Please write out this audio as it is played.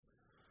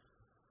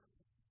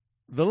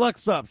The Luck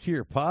Stops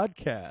Here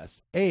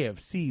podcast,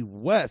 AFC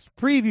West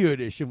Preview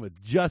Edition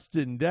with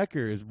Justin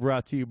Decker is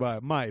brought to you by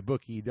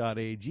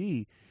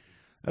MyBookie.ag.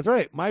 That's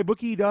right,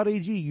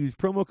 MyBookie.ag. Use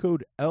promo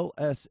code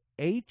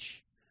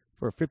LSH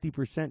for a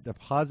 50%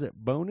 deposit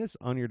bonus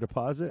on your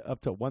deposit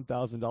up to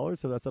 $1,000.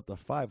 So that's up to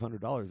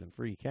 $500 in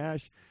free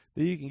cash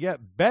that you can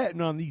get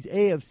betting on these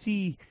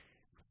AFC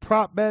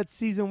prop bets,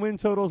 season win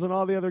totals, and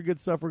all the other good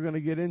stuff we're going to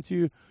get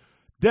into.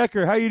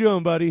 Decker, how you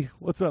doing, buddy?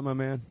 What's up, my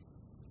man?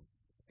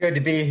 Good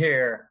to be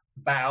here.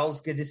 Bowles,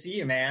 good to see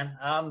you, man.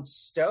 I'm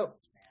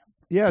stoked, man.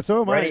 Yeah,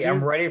 so am I.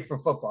 I'm ready for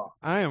football.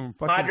 I am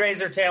fucking...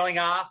 Padres are tailing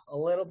off a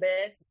little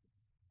bit.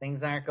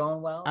 Things aren't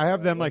going well. I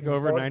have them like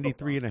over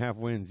 93.5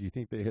 wins. You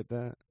think they hit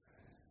that?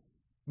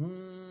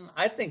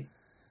 I think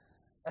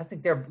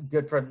they're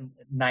good for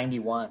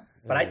 91.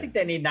 But I think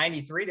they need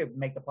 93 to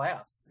make the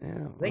playoffs.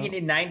 Yeah, I think you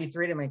need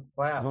 93 to make the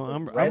playoffs.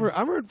 Well,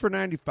 I'm rooting for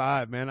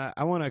 95, man.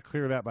 I want to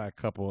clear that by a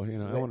couple. You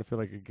know, I want to feel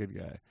like a good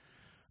guy.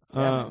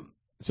 Yeah,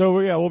 so,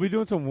 we'll be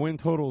doing some win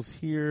totals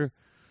here.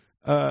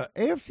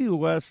 AFC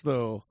West,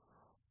 though,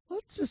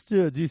 let's just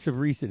do some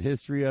recent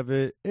history of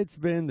it. It's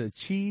been the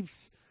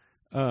Chiefs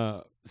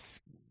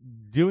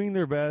doing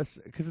their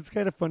best, because it's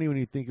kind of funny when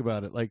you think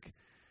about it. Like,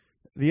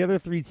 the other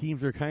three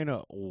teams are kind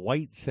of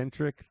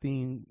white-centric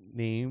theme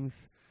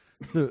names.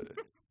 So,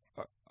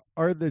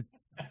 are the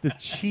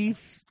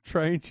Chiefs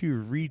trying to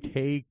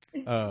retake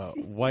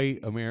white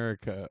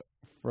America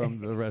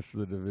from the rest of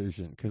the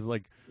division? Because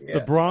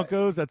the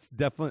Broncos, that's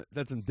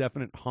some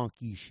definite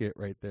honky shit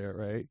right there,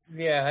 right?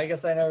 Yeah, I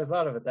guess I never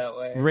thought of it that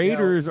way.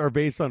 Raiders are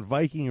based on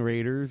Viking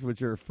Raiders,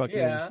 which are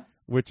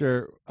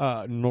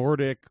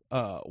Nordic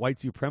white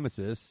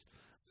supremacists.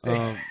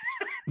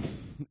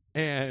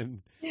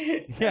 And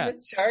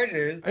the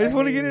Chargers. I just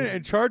want to get in.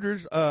 And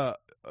Chargers, I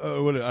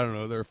don't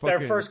know. Their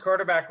first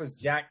quarterback was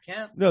Jack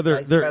Kemp. No,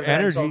 their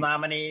energy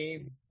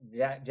nominee,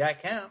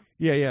 Jack Kemp.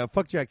 Yeah.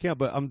 Fuck Jack Kemp.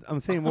 But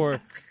I'm saying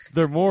more.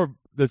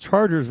 The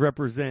Chargers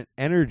represent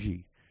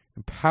energy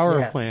and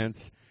power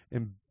plants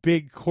and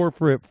big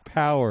corporate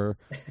power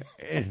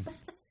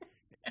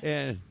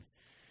and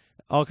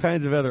all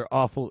kinds of other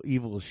awful,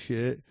 evil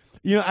shit.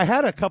 You know, I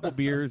had a couple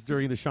beers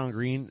during the Sean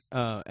Green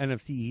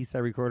NFC East I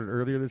recorded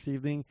earlier this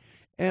evening,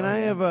 and I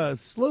have a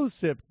slow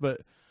sipped,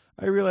 but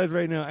I realize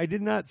right now I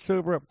did not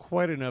sober up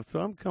quite enough, so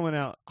I'm coming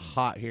out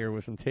hot here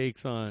with some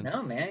takes on.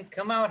 No, man,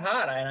 come out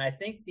hot, and I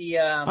think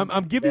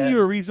I'm giving you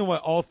a reason why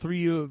all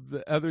three of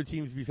the other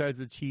teams besides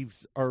the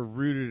Chiefs are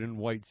rooted in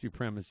white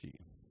supremacy.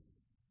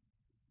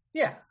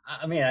 Yeah,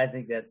 I mean, I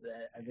think that's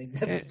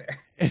fair.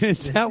 And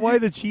is that why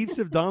the Chiefs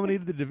have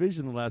dominated the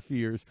division the last few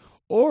years,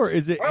 or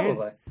is it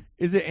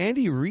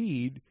Andy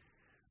Reid,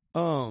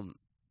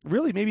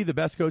 really maybe the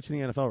best coach in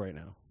the NFL right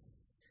now?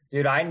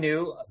 Dude,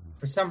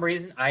 for some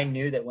reason, I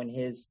knew that when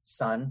his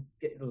son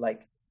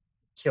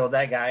killed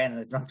that guy in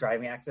a drunk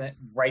driving accident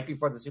right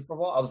before the Super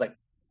Bowl, I was like,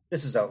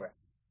 this is over.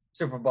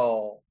 Super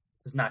Bowl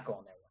is not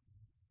going their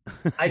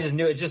way. I just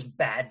knew it. Just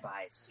bad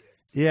vibes, dude.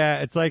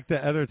 Yeah, it's like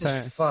the other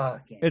time.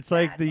 It's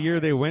like the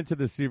year they went to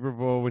the Super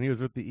Bowl when he was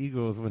with the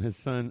Eagles, when his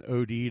son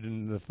OD'd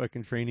in the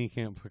fucking training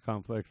camp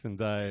complex and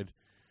died.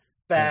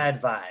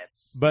 Bad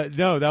vibes. But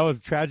no, that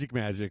was tragic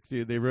magic,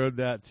 dude. They rode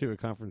that to a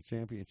conference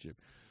championship.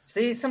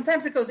 See,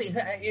 sometimes it goes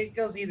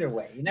either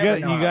way. You never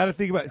know. You got to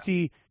think about.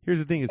 See, here's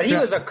the thing. But he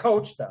was a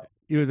coach, though.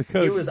 He was a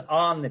coach. He was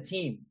on the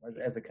team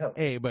as a coach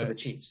for the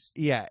Chiefs.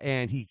 Yeah,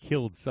 and he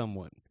killed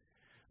someone.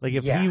 Like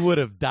if he would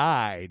have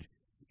died,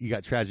 you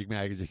got tragic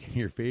magic in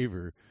your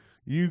favor.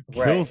 You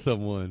kill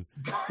someone.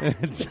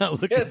 It's not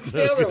looking it's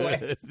the other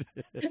way.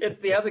 It's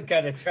the other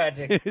kind of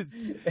tragic.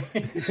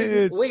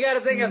 We got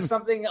to think of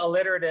something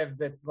alliterative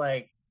that's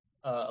like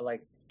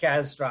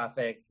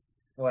catastrophic,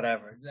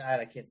 whatever. I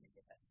can't think of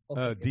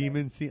that.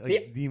 Demon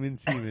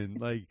semen.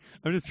 Like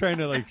I'm just trying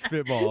to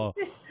spitball.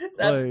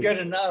 That's good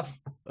enough.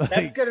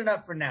 That's good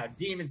enough for now.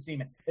 Demon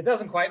semen. It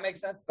doesn't quite make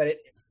sense, but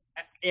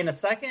in a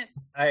second,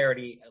 I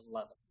already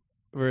love it.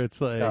 Where it's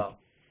like,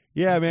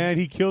 yeah, man,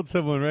 he killed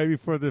someone right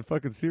before the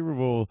fucking Super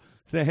Bowl.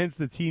 So hence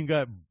the team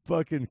got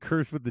fucking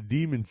cursed with the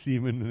demon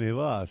semen and they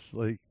lost.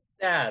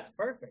 Yeah, it's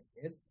perfect.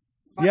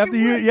 You have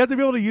to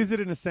be able to use it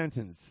in a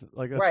sentence.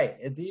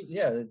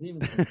 The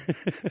demon semen.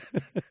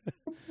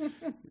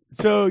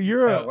 So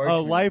you're a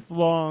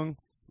lifelong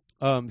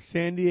Los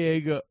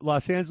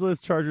Angeles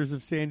Chargers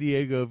of San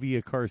Diego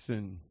via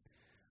Carson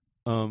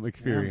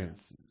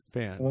experience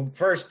fan. Well,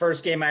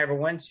 first game I ever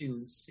went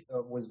to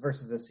was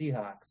versus the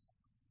Seahawks.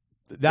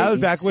 That was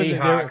back when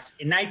Seahawks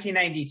in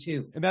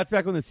 1992, and that's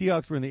back when the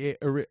Seahawks were in the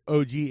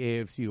OG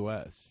AFC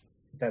West.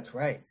 That's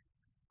right.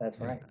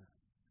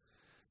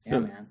 So,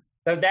 man.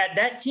 So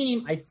that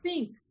team, I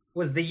think,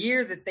 was the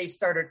year that they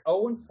started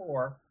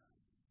 0-4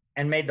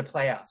 and made the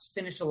playoffs.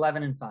 Finished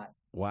 11-5.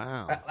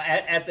 Wow.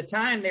 At the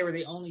time, they were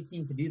the only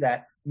team to do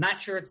that.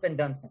 Not sure it's been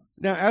done since.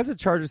 Now, as a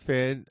Chargers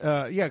fan,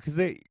 because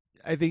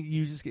I think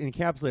you just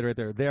encapsulate right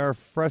there. They are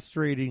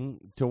frustrating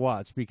to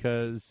watch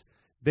because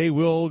they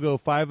will go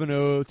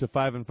 5-0 to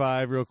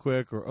 5-5 real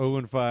quick, or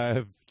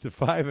 0-5 to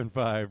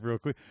 5-5 real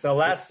quick. The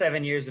last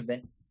 7 years have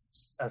been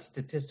a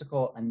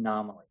statistical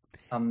anomaly.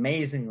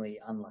 Amazingly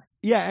unlucky.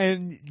 Yeah,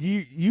 and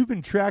you've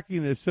been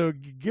tracking this, so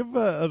give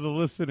the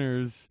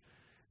listeners,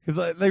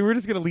 because like we're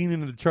just gonna lean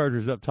into the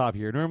Chargers up top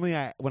here. Normally,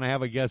 when I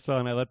have a guest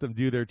on, I let them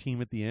do their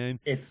team at the end.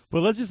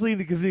 But let's just lean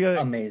because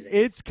amazing.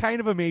 It's kind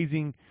of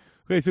amazing.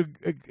 Okay, so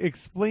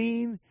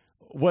explain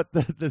what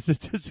the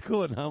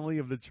statistical anomaly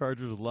of the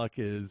Chargers' luck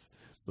is,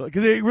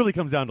 because it really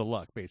comes down to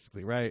luck,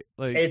 basically, right?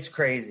 Like it's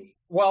crazy.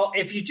 Well,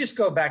 if you just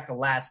go back to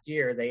last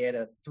year, they had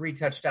a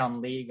 3-touchdown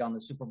lead on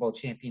the Super Bowl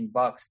champion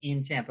Bucks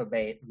in Tampa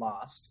Bay,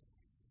 lost.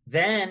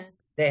 Then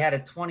they had a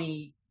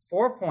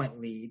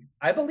 24-point lead,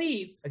 I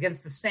believe,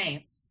 against the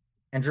Saints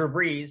and Drew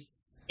Brees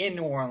in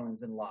New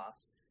Orleans and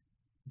lost.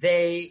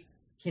 They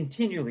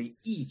continually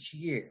each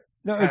year.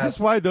 Now, is this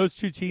why those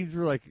two teams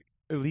were like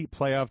elite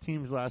playoff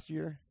teams last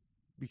year?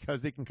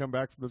 Because they can come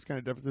back from those kind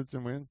of deficits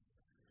and win?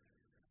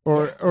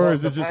 Or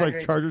is it just like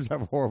Chargers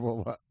have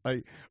horrible luck?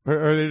 Like, or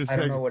are they just I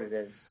don't know what it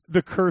is.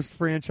 The cursed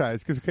franchise?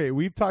 Because okay,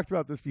 we've talked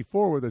about this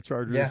before with the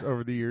Chargers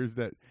over the years,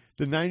 that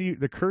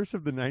the curse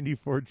of the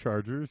 '94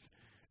 Chargers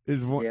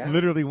is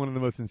literally one of the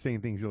most insane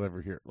things you'll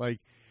ever hear.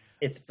 Like,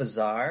 it's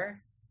bizarre.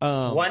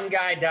 One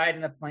guy died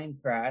in a plane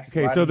crash.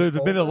 Okay, so there's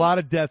been a lot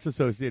of deaths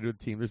associated with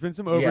the team. There's been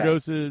some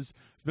overdoses. There's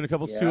been a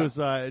couple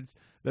suicides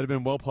that have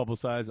been well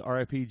publicized.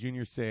 R.I.P.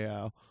 Junior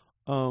Seau.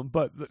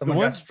 But the one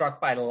got struck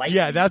by lightning.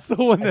 Yeah, that's the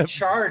one that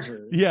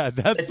Chargers. Yeah,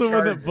 that's the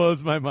one that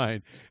blows my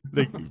mind.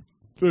 Like,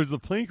 there's the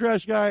plane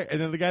crash guy,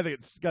 and then the guy that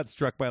got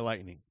struck by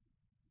lightning.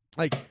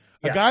 Like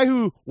a guy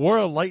who wore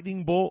a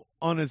lightning bolt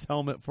on his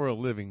helmet for a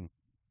living.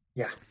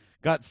 Yeah,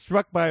 got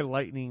struck by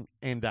lightning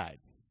and died.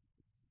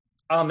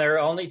 Their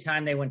only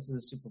time they went to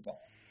the Super Bowl.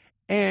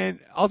 And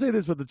I'll say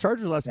this with the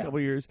Chargers last couple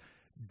of years,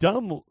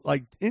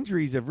 like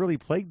injuries have really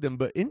plagued them.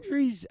 But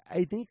injuries,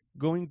 I think,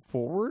 going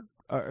forward,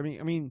 I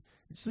mean,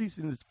 at least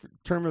in the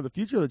term of the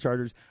future of the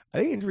Chargers, I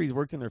think injuries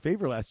worked in their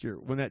favor last year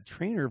when that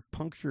trainer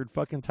punctured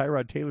fucking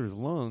Tyrod Taylor's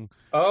lung.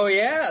 Oh,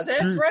 yeah,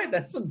 that's right.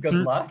 That's some good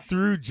luck.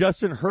 Threw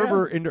Justin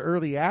Herbert into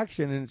early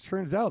action, and it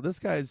turns out this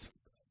guy's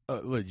a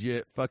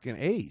legit fucking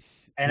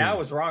ace. And I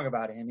was wrong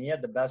about him. He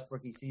had the best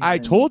rookie season. I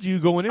told you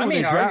going in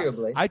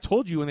arguably. I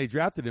told you when they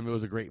drafted him it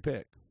was a great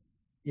pick.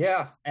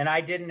 Yeah, and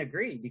I didn't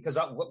agree because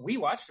we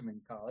watched him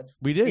in college.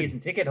 We did. Season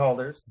ticket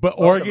holders. But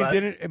Oregon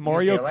didn't.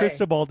 Mario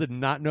Cristobal did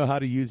not know how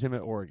to use him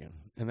at Oregon,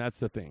 and that's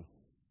the thing.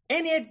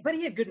 And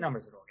he had good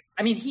numbers at Oregon.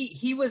 I mean,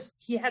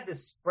 he had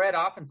this spread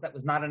offense that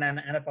was not an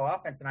NFL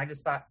offense, and I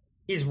just thought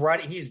he's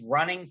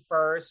running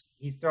first,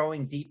 he's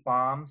throwing deep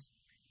bombs.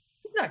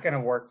 He's not going to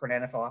work for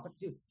an NFL offense,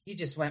 dude. He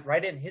just went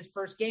right in. His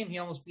first game, he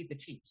almost beat the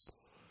Chiefs.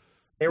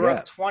 They were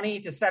up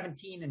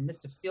 20-17 and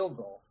missed a field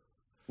goal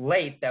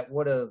late that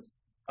would have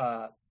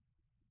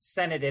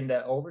sent it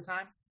into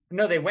overtime.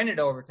 No, they went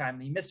into overtime,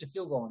 and he missed a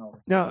field goal in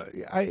overtime. Now,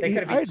 I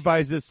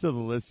advise this to the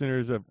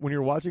listeners of when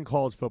you're watching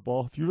college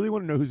football, if you really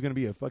want to know who's going to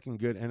be a fucking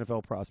good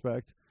NFL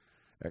prospect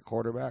at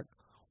quarterback,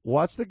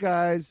 watch the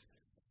guys.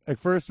 Like,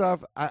 first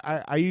off,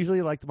 I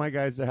usually like my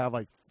guys to have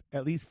like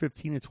at least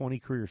 15 to 20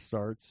 career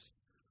starts.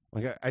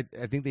 Like,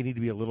 I think they need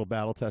to be a little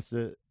battle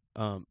tested,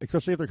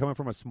 especially if they're coming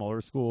from a smaller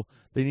school.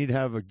 They need to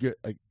have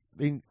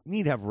they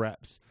need to have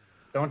reps.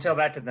 Don't tell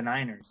that to the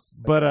Niners.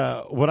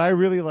 But what I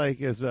really like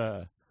is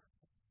a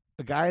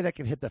guy that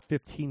can hit the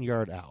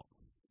 15-yard out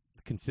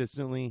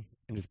consistently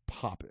and just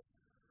pop it.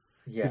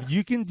 Yeah. If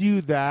you can do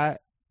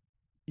that,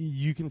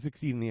 you can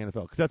succeed in the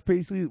NFL because that's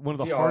basically one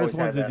of the hardest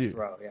ones to do.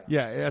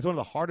 Yeah, that's one of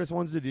the hardest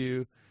ones to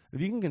do.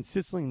 If you can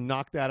consistently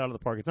knock that out of the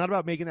park, it's not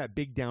about making that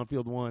big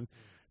downfield one.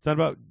 It's not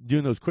about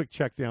doing those quick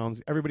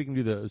checkdowns. Everybody can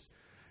do those.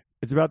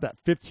 It's about that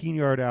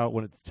 15-yard out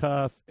when it's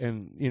tough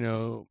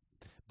and,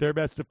 their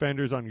best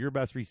defenders on your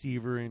best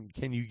receiver, and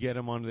can you get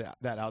them on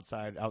that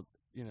outside out,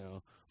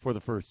 for the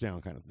first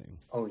down kind of thing.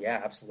 Oh,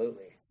 yeah,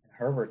 absolutely.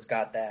 Herbert's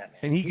got that, man.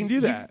 And he can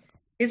do that.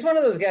 He's one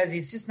of those guys,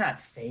 he's just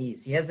not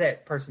phased. He has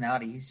that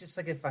personality. He's just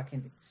like a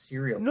fucking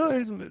serial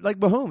killer. No, like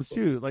Mahomes,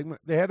 too. Like,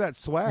 they have that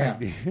swag,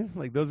 dude.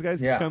 Like, those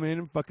guys can come in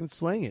and fucking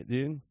sling it,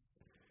 dude.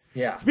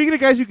 Yeah. Speaking of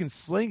guys who can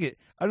sling it,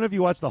 I don't know if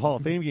you watched the Hall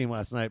of Fame game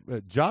last night,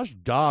 but Josh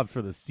Dobbs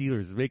for the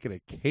Steelers is making a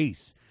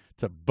case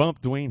to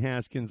bump Dwayne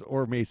Haskins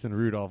or Mason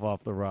Rudolph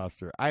off the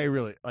roster.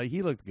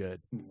 He looked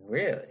good.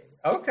 Really?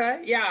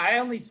 Okay. Yeah,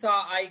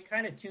 I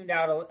kind of tuned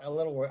out a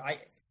little. I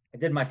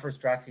did my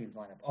first DraftKings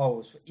lineup. Oh, it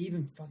was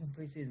even fucking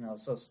preseason. I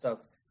was so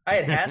stoked. I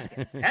had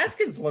Haskins.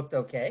 Haskins looked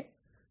okay.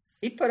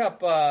 He put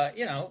up,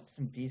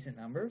 some decent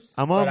numbers.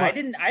 I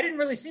didn't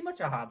really see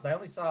much of Hobbs. I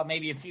only saw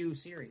maybe a few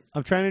series.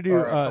 I'm trying to do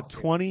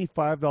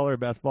 $25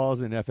 best balls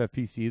in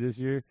FFPC this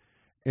year,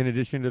 in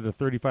addition to the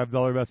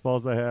 $35 best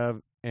balls I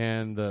have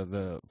and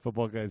the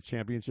Football Guys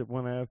Championship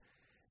one I have.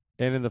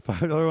 And in the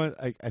 $5 one,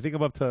 I think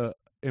I'm up to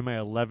in my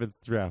 11th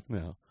draft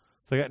now.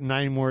 So I got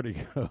 9 more to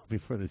go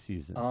before the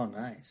season. Oh,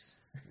 nice.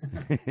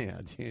 Yeah,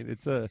 dude,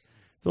 it's a.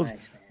 So,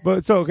 nice, man.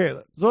 But so okay,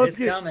 so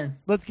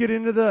let's get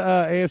into the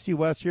AFC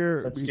West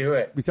here. Let's do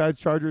it. Besides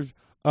Chargers,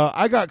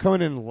 I got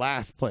coming in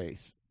last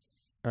place.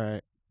 All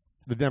right,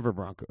 the Denver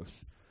Broncos.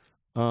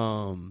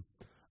 I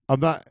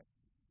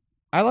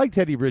like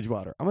Teddy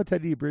Bridgewater. I'm a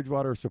Teddy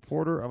Bridgewater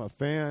supporter. I'm a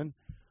fan.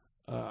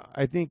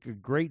 I think a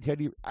great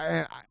Teddy.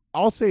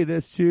 I'll say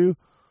this too.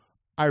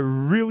 I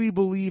really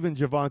believe in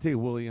Javonte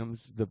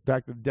Williams. The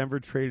fact that Denver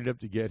traded up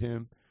to get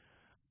him.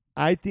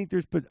 I think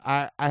there's. But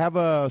I have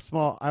a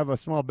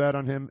small bet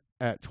on him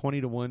at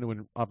 20-1 to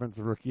win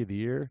Offensive Rookie of the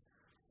Year.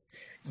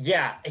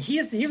 Yeah, he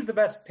was the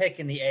best pick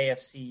in the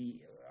AFC,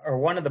 or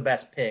one of the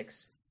best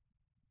picks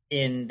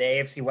in the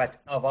AFC West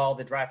of all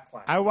the draft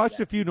classes. I watched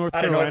a few North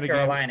Carolina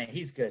games.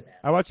 He's good, man.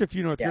 I watched a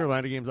few North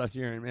Carolina games last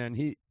year, and man,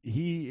 he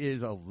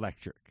is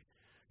electric.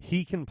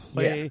 He can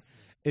play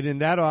it in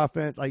that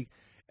offense, like,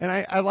 and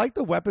I like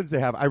the weapons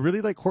they have. I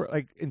really like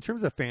in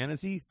terms of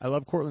fantasy, I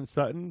love Cortland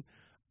Sutton.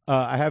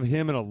 I have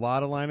him in a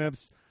lot of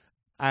lineups.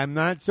 I'm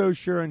not so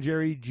sure on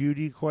Jerry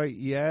Jeudy quite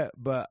yet,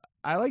 but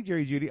I like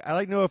Jerry Jeudy. I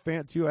like Noah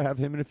Fant too. I have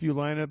him in a few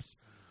lineups.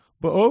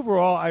 But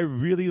overall, I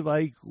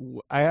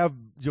have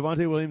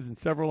Javonte Williams in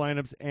several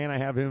lineups, and I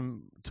have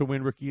him to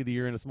win Rookie of the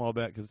Year in a small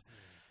bet because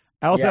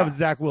I also have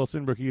Zach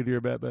Wilson Rookie of the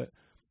Year bet. But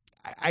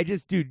I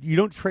just, dude, you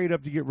don't trade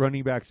up to get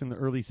running backs in the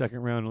early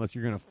second round unless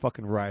you're going to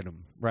fucking ride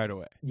them right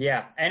away.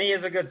 Yeah, and he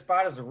is a good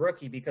spot as a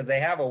rookie because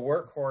they have a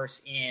workhorse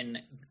in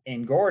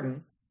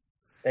Gordon.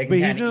 But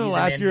he's in the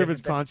last year of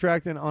his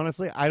contract, and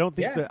honestly, I don't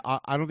think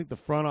the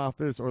front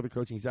office or the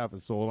coaching staff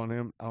is sold on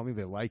him. I don't think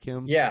they like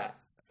him. Yeah.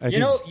 You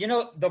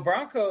know, the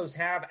Broncos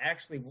have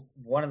actually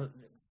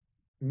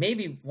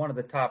maybe one of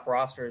the top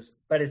rosters,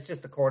 but it's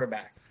just the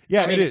quarterback.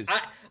 Yeah, it is.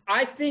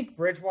 I think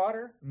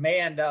Bridgewater may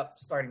end up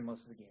starting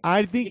most of the games.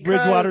 I think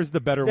Bridgewater's the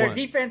better one. Their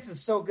defense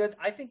is so good.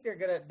 I think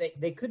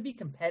they could be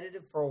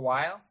competitive for a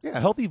while. Yeah,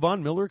 healthy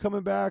Von Miller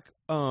coming back.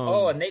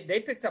 And they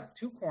picked up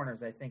 2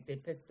 corners. I think they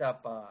picked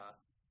up.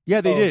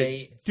 Yeah,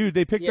 they did.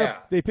 They picked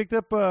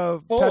up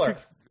Fuller Patrick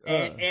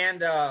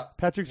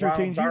Patrick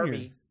Surtain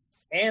Jr.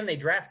 And they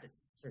drafted.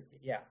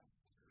 Yeah.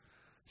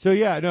 So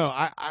yeah, no,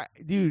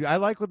 I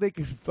like what they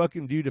can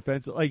fucking do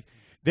defensively. Like,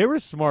 they were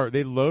smart.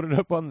 They loaded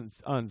up on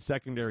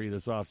secondary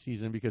this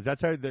offseason because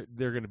that's how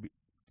they're going to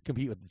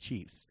compete with the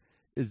Chiefs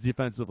is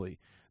defensively.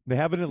 They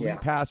have an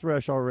elite pass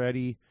rush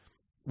already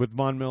with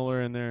Von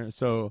Miller in there.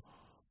 So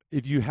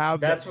if you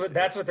have that's what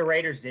the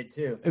Raiders did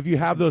too. If you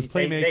have those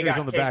playmakers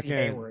on the back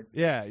end, Hayward.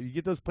 you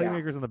get those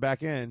playmakers on the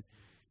back end,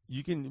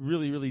 you can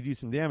really, really do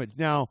some damage.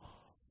 Now,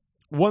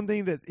 one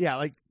thing that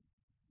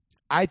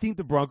I think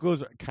the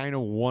Broncos kind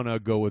of want to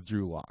go with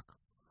Drew Lock.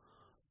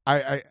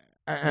 I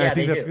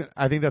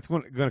think that's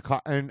going to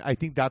cost, and I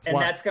think that's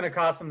why that's going to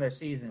cost them their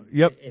season.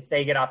 Yep. If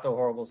they get off the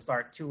horrible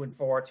start, 2-4,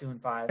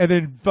 2-5, and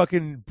then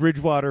fucking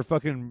Bridgewater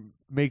fucking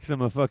makes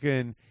them a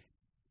fucking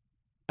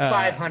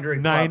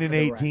 500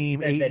 9-8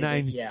 team,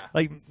 8-9,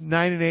 like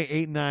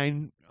 9-8,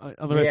 8-9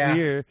 on the rest of the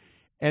year,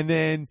 and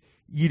then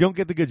you don't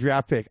get the good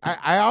draft pick.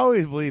 I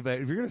always believe that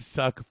if you're gonna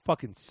suck,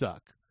 fucking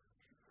suck.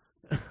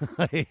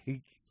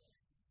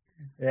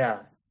 Yeah,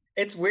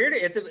 it's weird.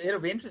 It'll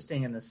be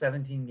interesting in the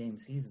 17-game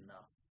season, though.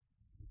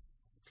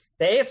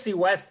 The AFC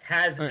West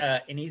has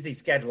an easy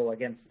schedule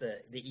against the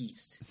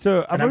East.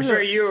 So I'm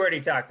sure you already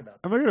talked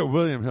about that. I'm looking at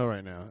William Hill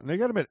right now, and they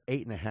got him at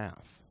 8.5.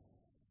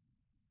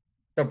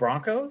 The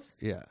Broncos?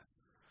 Yeah.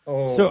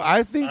 Oh, so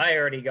I think I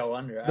already go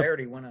under. I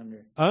already went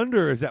under.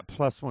 Under is at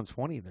plus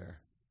 120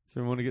 there.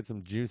 So we want to get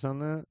some juice on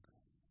that?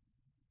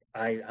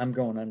 I'm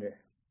going under.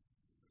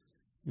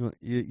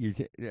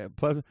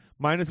 Plus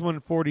minus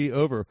 140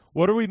 over.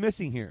 What are we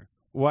missing here?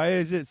 Why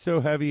is it so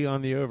heavy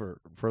on the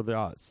over for the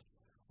odds?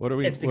 What are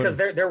we? It's because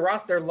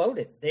they're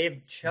loaded. They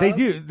have Chubb. They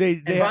do.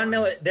 They Von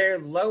Miller. They're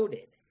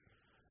loaded.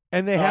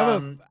 And they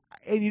have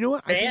and you know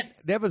what? They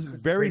have a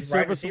very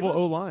serviceable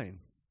O line.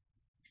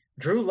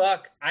 Drew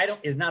Luck,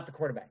 is not the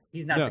quarterback.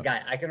 He's not the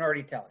guy. I can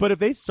already tell. But if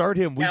they start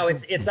him,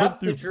 it's up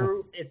to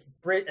Drew.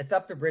 It's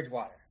up to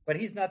Bridgewater, but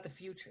he's not the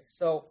future.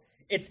 So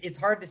it's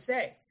hard to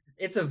say.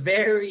 It's a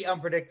very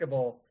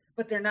unpredictable.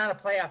 But they're not a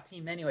playoff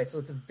team anyway, so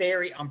it's a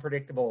very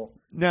unpredictable.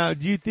 Now,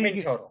 do you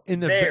think in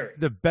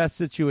the best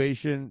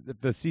situation that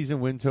the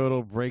season win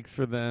total breaks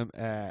for them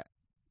at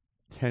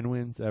 10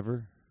 wins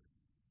ever?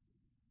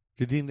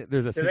 Do you think that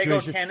there's a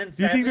situation? Do they go 10-7?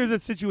 Do you think there's a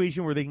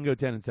situation where they can go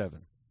 10-7?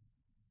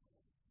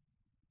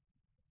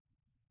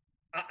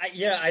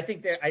 I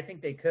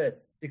think they could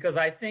because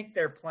I think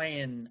they're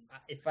playing.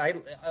 If I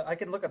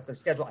can look up their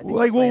schedule. I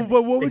think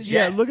what would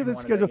you look at the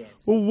schedule?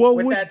 Well, what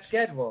would that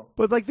schedule?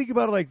 But think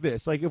about it like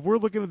this: if we're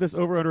looking at this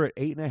over under at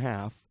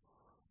 8.5,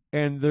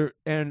 and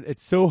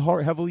it's so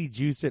heavily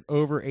juiced at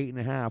over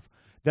 8.5,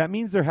 that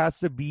means there has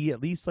to be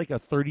at least a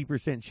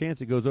 30%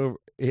 chance it goes over,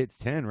 it hits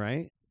 10,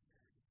 right?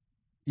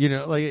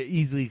 It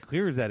easily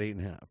clears that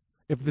 8.5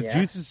 if the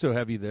juice is so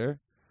heavy there.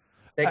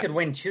 They could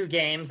win 2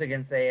 games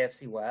against the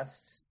AFC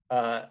West.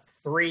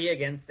 3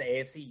 against the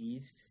AFC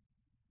East.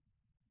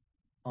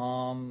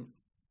 And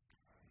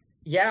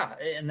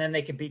then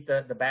they could beat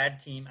the bad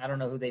team. I don't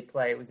know who they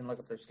play. We can look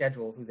up their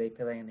schedule, who they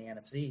play in the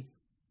NFC,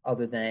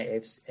 other than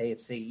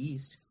AFC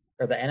East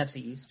or the NFC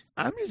East.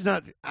 I'm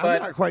not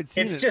quite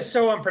seeing it. It's just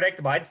so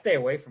unpredictable. I'd stay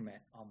away from it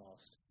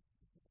almost.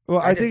 Well,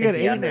 I think at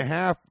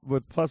 8.5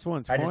 with plus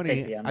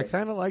 120, I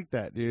kind of like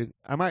that, dude.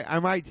 I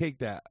might take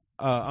that.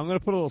 I'm gonna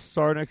put a little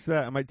star next to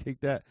that. I might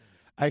take that.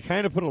 I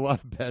kind of put a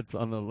lot of bets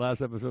on the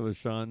last episode with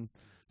Sean,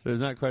 so there's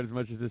not quite as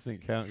much as this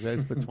didn't count because I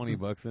just put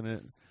 $20 in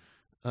it.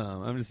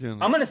 I'm just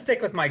doing. I'm going to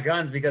stick with my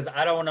guns because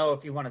I don't know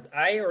if you want to.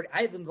 I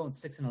have them going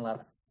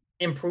 6-11,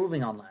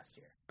 improving on last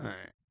year. All right,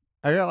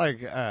 I got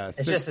like.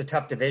 It's just a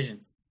tough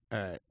division. All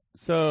right,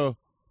 so,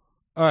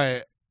 all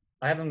right.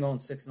 I have them going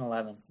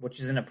 6-11,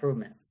 which is an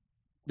improvement.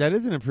 That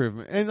is an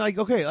improvement, and like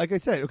I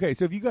said,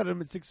 so if you got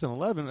them at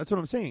 6-11, that's what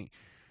I'm saying,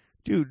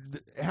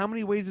 dude. How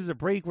many ways does it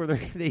break where they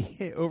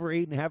hit over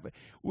 8.5?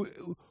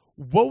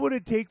 What would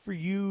it take for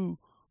you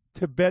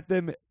to bet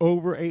them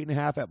over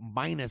 8.5 at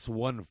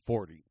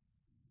 -140?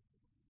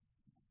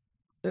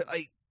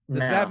 Like, does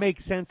that make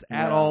sense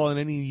at all in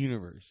any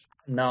universe?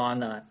 No, I'm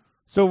not.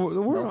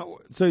 So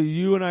so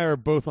you and I are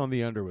both on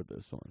the under with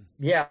this one.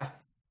 Yeah.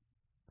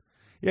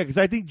 Yeah, because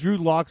I think Drew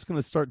Lock's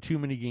going to start too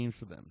many games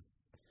for them.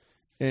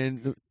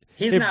 And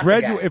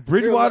if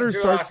Bridgewater Drew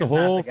starts the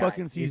whole the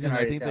fucking season,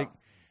 I think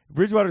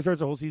Bridgewater starts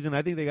the whole season.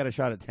 I think they got a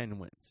shot at 10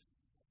 wins.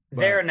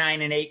 But they're a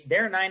 9-8.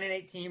 They're a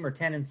 9-8 team or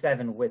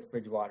 10-7 with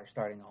Bridgewater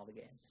starting all the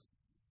games.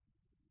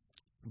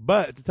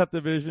 But it's a tough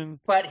division.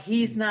 But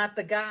he's not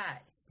the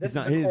guy. This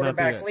is a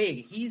quarterback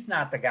league. He's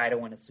not the guy to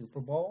win a Super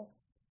Bowl.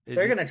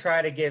 They're going to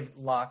try to give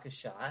Locke a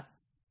shot.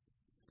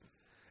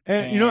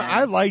 And, you know,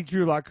 I like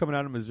Drew Lock coming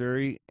out of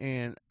Missouri,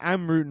 and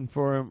I'm rooting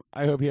for him.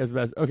 I hope he has the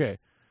best. Okay,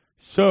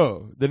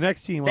 so the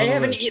next team they're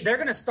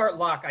going to start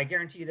Locke. I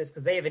guarantee you this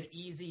because they have an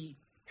easy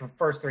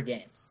first 3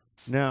 games.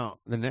 Now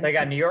the next they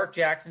got New York,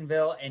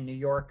 Jacksonville, and New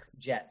York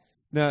Jets.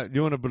 Now, do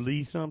you want to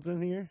believe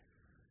something here?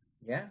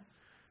 Yeah.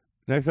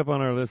 Next up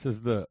on our list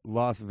is the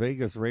Las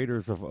Vegas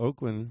Raiders of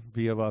Oakland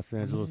via Los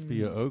Angeles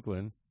via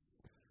Oakland.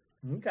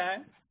 Okay.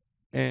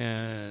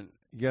 And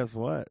guess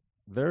what?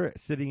 They're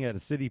sitting at a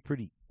city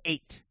pretty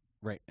 8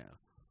 right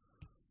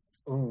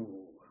now.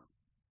 Ooh.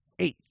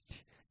 8.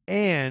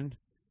 And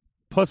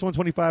plus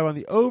 125 on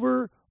the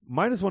over,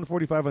 minus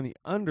 145 on the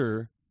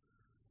under.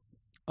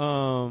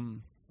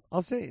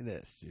 I'll say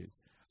this, dude.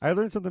 I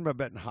learned something about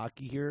betting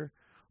hockey here.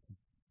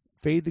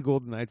 Fade the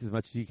Golden Knights as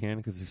much as you can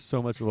because there's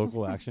so much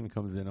local action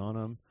comes in on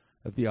them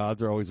that the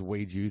odds are always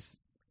way juiced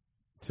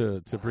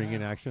to bring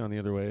in action on the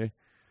other way.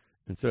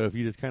 And so if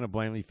you just kind of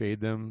blindly fade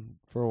them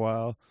for a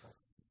while,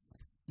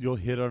 you'll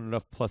hit on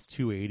enough plus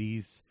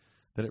 280s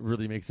that it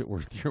really makes it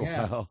worth your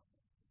while.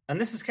 And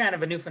this is kind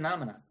of a new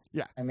phenomenon.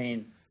 Yeah. I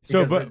mean,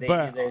 so but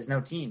there's no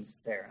teams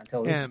there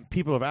until recently. And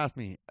people have asked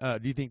me, do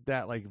you think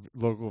that like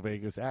local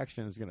Vegas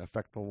action is going to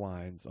affect the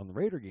lines on the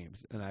Raider games?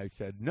 And I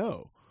said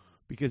no,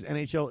 because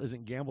NHL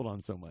isn't gambled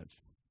on so much.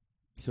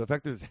 So if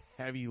there's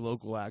heavy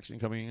local action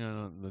coming in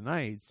on the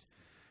nights,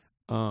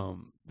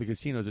 the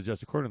casinos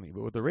adjust accordingly.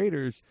 But with the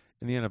Raiders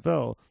in the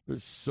NFL,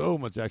 there's so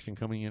much action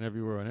coming in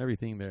everywhere and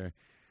everything there.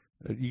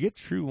 You get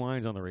true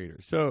lines on the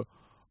Raiders. So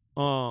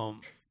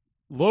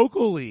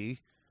locally,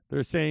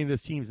 they're saying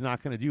this team's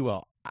not going to do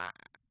well.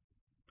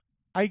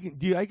 I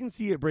can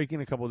see it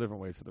breaking a couple of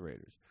different ways for the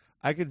Raiders.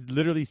 I could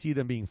literally see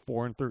them being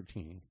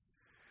 4-13.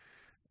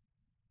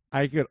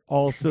 I could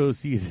also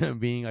see them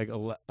being like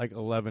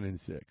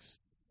 11-6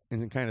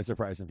 and kind of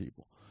surprising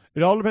people.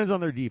 It all depends on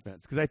their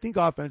defense because I think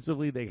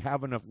offensively they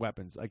have enough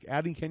weapons. Like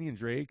adding Kenyon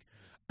Drake,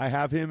 I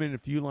have him in a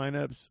few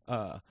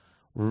lineups.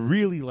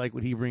 Really like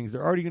what he brings.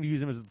 They're already going to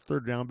use him as a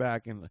third down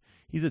back, and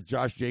he's a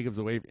Josh Jacobs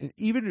away. And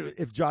even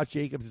if Josh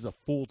Jacobs is a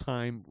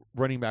full-time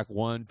running back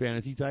 1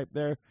 fantasy type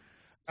there,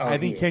 I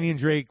think Kenyon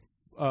Drake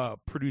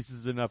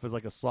produces enough as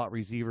like a slot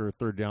receiver or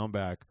third down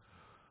back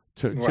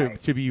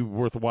to be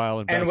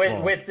worthwhile. And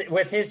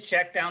with his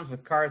checkdowns,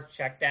 with Carr's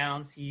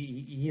checkdowns,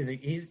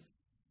 he's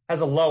has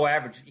a low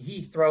average.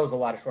 He throws a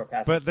lot of short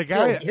passes. But the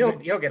guy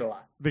he'll get a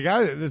lot. The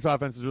guy that this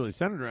offense is really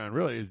centered around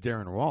really is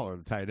Darren Waller,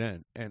 the tight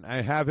end. And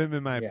I have him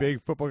in my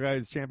big football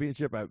guys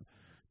championship. I've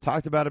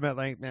talked about him at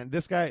length. Man,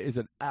 this guy is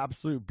an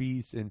absolute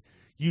beast, and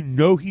you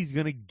know he's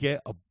going to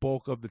get a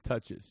bulk of the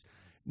touches.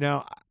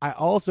 Now, I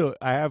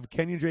have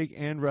Kenyon Drake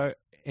and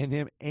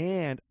him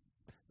and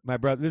my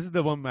brother. This is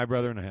the one my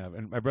brother and I have.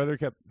 And my brother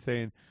kept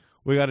saying,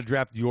 we got to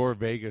draft your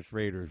Vegas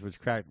Raiders, which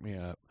cracked me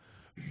up.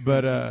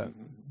 But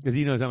because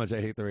he knows how much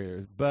I hate the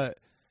Raiders. But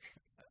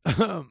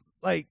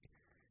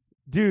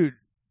dude,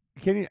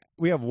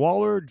 we have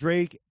Waller,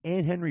 Drake,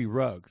 and Henry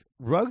Ruggs.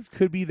 Ruggs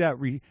could be that.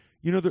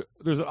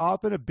 There's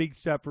often a big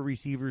step for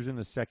receivers in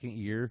the second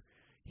year.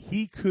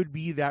 He could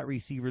be that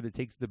receiver that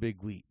takes the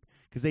big leap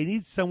because they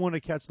need someone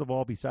to catch the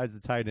ball besides the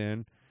tight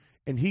end,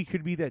 and he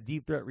could be that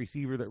deep threat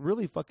receiver that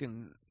really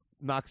fucking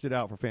knocks it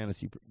out for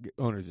fantasy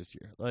owners this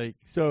year. And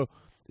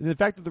the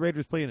fact that the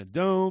Raiders play in a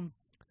dome,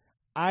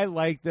 I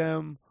like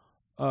them.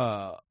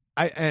 I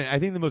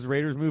think the most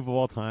Raiders move of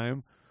all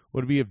time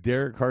would be if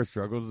Derek Carr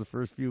struggles the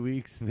first few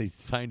weeks and they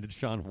signed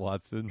Deshaun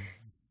Watson.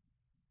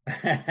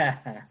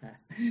 Yeah,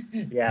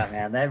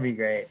 man, that'd be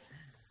great.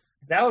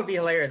 That would be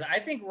hilarious. I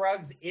think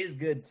Ruggs is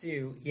good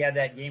too. He had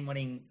that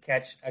game-winning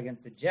catch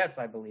against the Jets,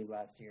 I believe,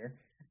 last year.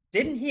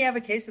 Didn't he have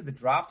a case of the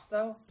drops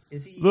though?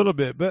 Is he? A little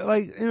bit, but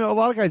a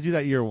lot of guys do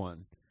that year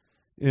one.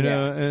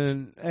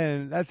 And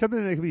that's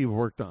something that can be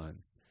worked on.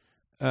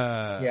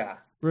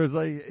 Whereas,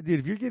 like, dude,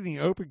 if you're getting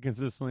open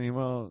consistently,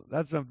 well,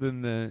 that's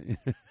something that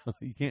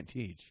you can't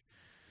teach.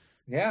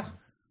 Yeah.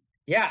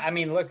 Yeah, I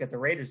mean, look, the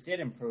Raiders did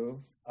improve.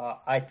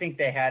 I think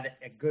they had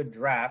a good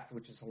draft,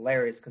 which is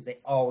hilarious because they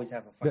always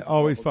have a They fucking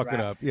always horrible fuck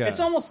it draft. up. Yeah. It's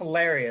almost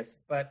hilarious,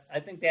 but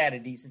I think they had a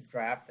decent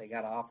draft. They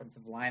got an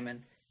offensive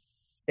lineman.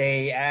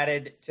 They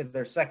added to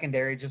their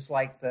secondary, just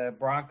like the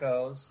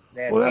Broncos.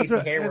 They had Casey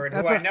Hayward,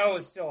 who I know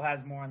still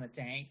has more in the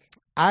tank.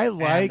 I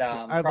like.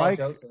 Carl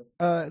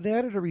Joseph. They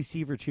added a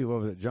receiver too.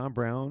 What was it? John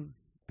Brown,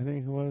 I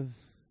think it was.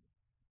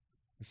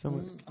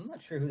 I'm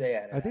not sure who they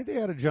added. I think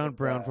they added John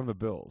Brown from the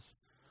Bills.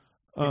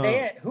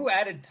 Who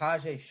added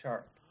Tajay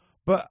Sharp?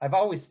 But I've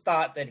always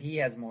thought that he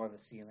has more of a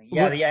ceiling.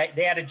 Yeah,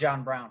 they added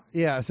John Brown.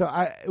 Yeah,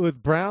 so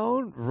with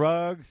Brown,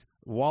 Ruggs,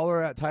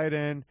 Waller at tight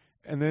end,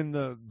 and then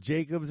the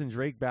Jacobs and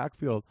Drake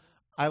backfield,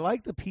 I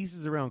like the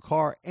pieces around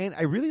Carr, and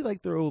I really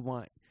like their old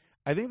line.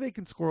 I think they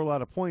can score a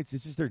lot of points.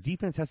 It's just their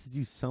defense has to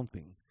do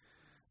something.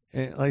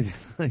 And like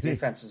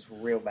defense is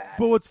real bad.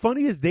 But what's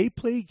funny is they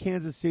played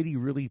Kansas City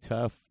really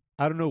tough.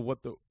 I don't know what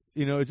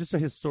it's just a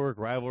historic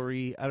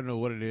rivalry. I don't know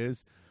what it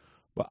is.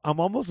 But I'm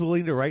almost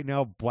willing to right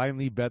now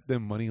blindly bet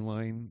them money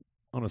line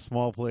on a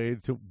small play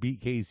to beat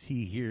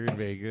KC here in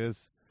Vegas.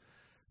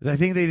 I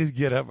think they just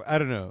get up. I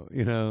don't know.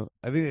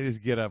 I think they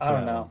just get up. I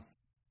don't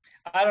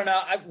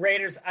know.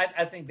 Raiders,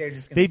 I think they're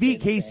just going to. They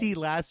beat KC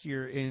last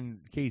year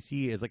in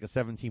KC as like a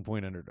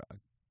 17-point underdog.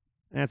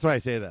 And that's why I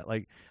say that.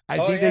 Like, I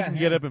think they can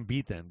get up and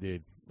beat them,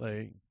 dude.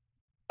 Like,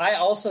 I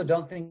also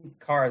don't think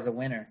Carr is a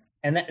winner,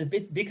 and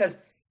because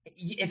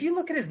if you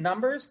look at his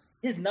numbers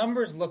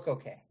look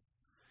okay.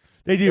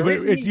 They do, but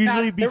it's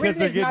usually because the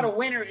reason he's not a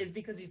winner is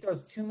because he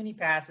throws too many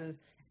passes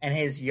and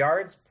his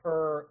yards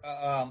per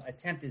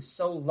attempt is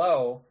so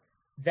low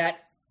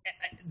that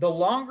the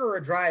longer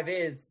a drive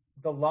is,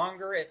 the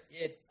longer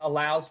it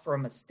allows for a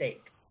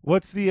mistake.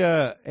 What's the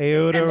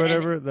AOTA or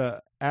whatever?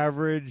 The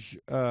average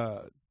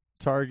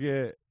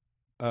target,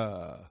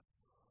 ADOT,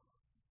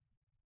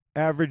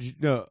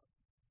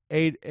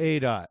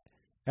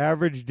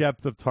 average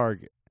depth of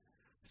target.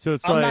 So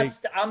it's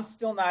I'm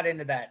still not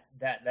into that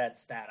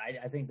stat.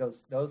 I think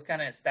those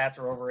kind of stats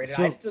are overrated.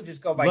 So I still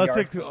just go by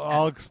yards.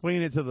 I'll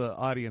explain it to the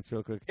audience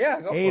real quick.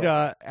 Yeah, go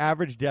ADOT,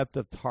 average depth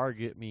of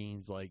target,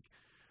 means like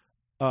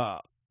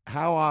how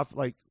off,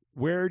 like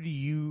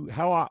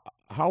how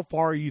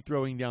far are you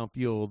throwing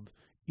downfield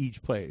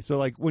each play? So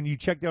like when you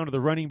check down to the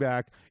running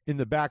back in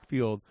the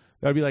backfield,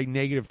 that would be like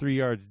 -3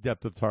 yards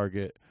depth of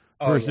target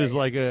versus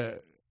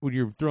when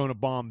you're throwing a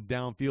bomb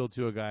downfield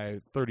to a guy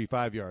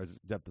 35 yards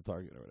depth of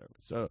target or whatever.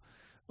 So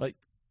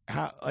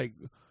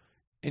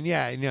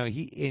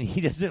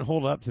he doesn't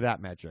hold up to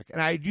that metric.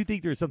 And I do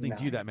think there's something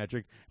to that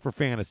metric for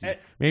fantasy.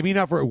 Maybe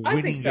not for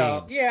winning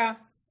games. Yeah.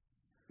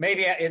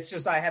 Maybe it's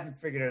just I haven't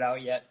figured it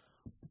out yet.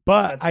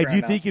 But I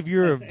do think if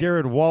you're a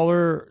Darren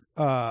Waller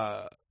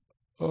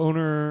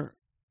owner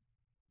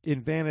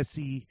in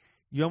fantasy,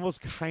 you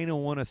almost kind of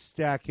want to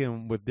stack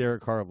him with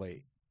Derek Carr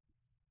late.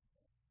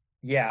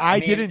 Yeah, I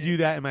didn't do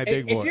that in my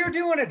big boy. If you're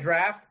doing a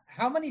draft,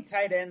 how many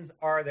tight ends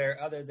are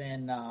there other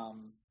than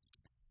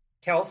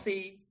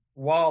Kelsey,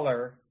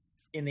 Waller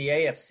in the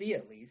AFC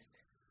at least?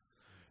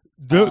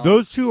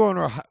 Those two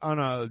are on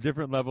a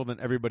different level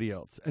than everybody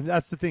else, and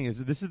that's the thing is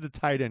this is the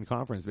tight end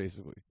conference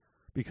basically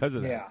because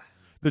of that. Yeah.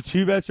 The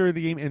two best are in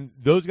the game, and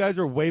those guys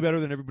are way better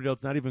than everybody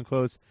else, not even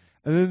close.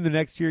 And then the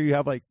next year you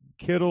have like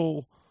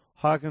Kittle,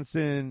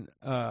 Hawkinson,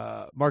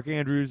 Mark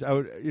Andrews. I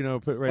would,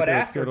 put right there. But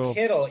after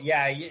Kittle,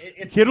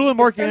 it's Kittle and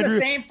Mark Andrews. The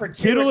same for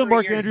Kittle and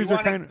Mark Andrews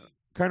are kind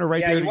of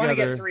right there together. You want to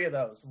get three of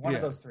those. One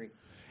of those three.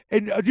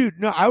 And dude,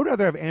 no, I would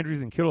rather have Andrews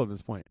than Kittle at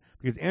this point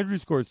because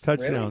Andrews scores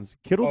touchdowns.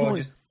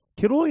 Really?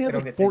 Kittle only has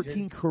like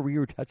 14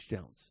 career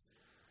touchdowns.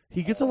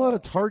 He gets a lot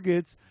of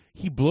targets.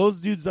 He blows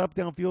dudes up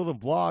downfield and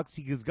blocks.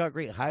 He's got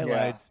great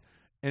highlights,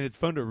 and it's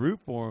fun to root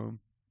for him.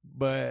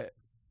 But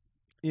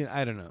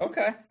I don't know.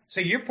 Okay, so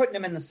you're putting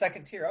him in the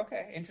second tier.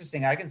 Okay,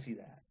 interesting. I can see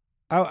that.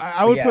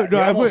 I would put. No,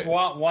 I would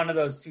want one of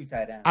those two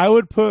tight ends. I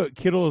would put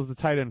Kittle as the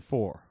tight end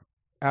 4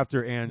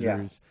 after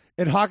Andrews,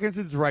 and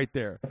Hawkinson's right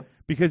there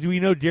because we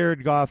know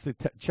Jared Goff's a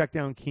check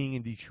down king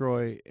in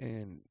Detroit,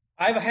 and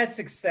I've had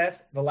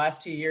success the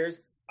last 2 years.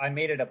 I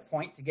made it a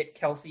point to get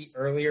Kelsey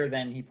earlier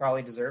than he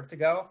probably deserved to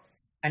go,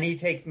 and he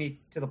takes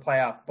me to the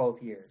playoff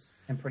both years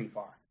and pretty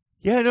far.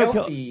 Yeah, no,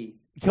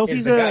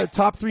 Kelsey's a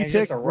top 3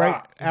 pick,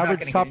 right?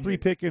 Average top 3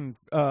 pick in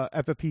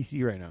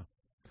FFPC right now.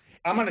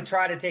 I'm going to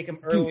try to take him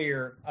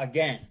earlier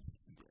again.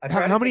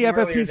 How many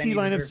FFPC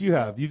lineups do you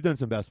have? You've done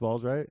some best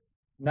balls, right?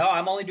 No,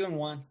 I'm only doing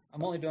one.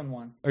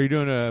 Are you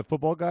doing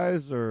football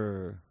guys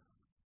or?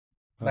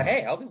 But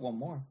hey, I'll do one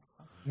more.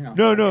 No.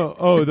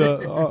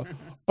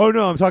 Oh,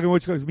 no, I'm talking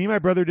which guys. Me and my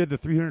brother did the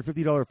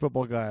 $350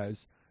 football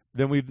guys.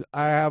 Then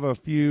I have a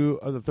few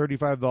of the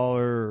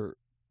 $35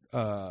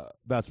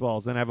 best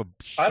balls, and I have a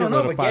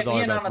shitload of $5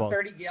 best balls.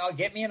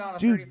 Get me in on a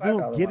dude, $35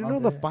 no, get in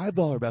on the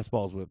 $5 best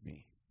balls with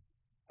me.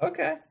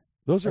 Okay.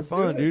 Those are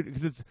fun, dude,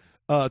 because it's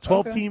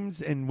 12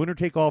 teams and winner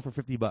take all for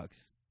 $50.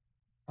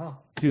 Oh,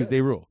 dude,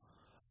 they rule.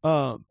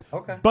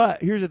 Okay.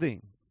 But here's the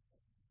thing.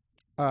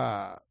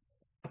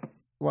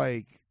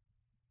 like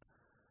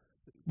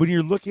when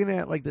you're looking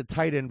at like the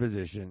tight end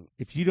position,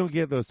 if you don't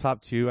get those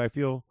top two, I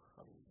feel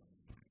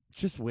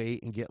just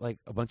wait and get like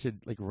a bunch of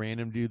like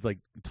random dudes like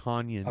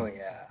Tanyan Oh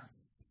yeah.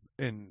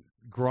 and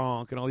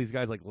Gronk and all these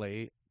guys like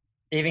late.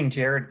 Even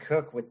Jared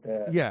Cook with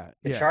the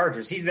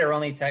Chargers. He's their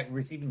only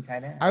receiving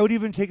tight end. I would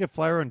even take a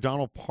flyer on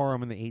Donald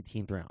Parham in the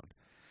 18th round.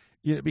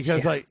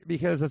 Because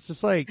it's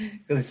just like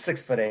because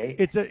he's 6'8".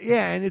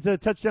 And it's a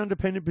touchdown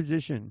dependent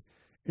position,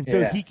 and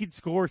so he could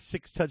score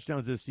 6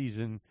 touchdowns this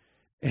season.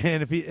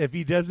 And if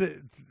he does it,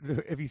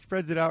 if he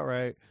spreads it out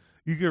right,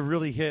 you could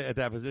really hit at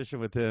that position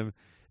with him.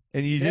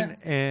 And you didn't,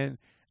 and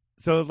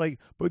so like,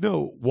 but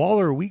no,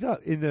 Waller, we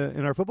got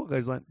in our football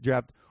guys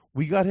draft,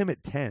 we got him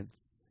at 10th.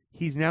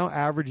 He's now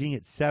averaging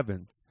at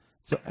 7th.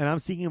 So, and I'm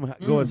seeing him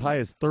go as high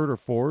as 3rd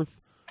or 4th,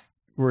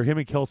 where him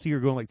and Kelsey are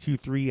going like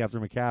 2-3 after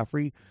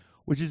McCaffrey,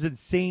 which is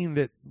insane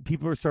that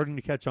people are starting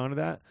to catch on to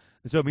that.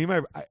 And so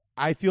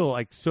I feel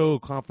like so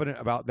confident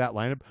about that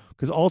lineup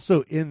because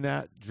also in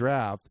that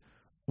draft,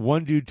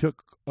 one dude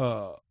took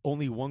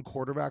only one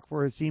quarterback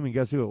for his team, and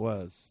guess who it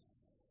was?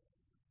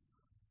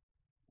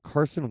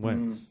 Carson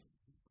Wentz.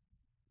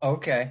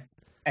 Okay.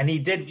 And he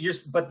did.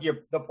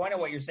 The point of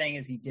what you're saying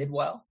is he did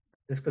well.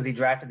 Just because he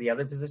drafted the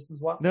other positions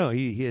well? No,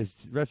 his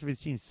rest of his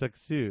team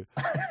sucks too,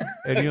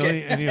 and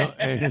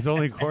his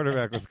only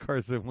quarterback was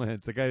Carson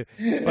Wentz. The guy,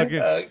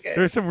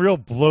 there's some real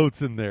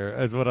bloats in there,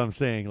 is what I'm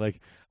saying. Like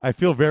I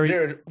feel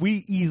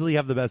we easily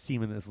have the best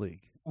team in this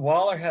league.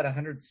 Waller had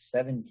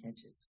 107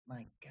 catches.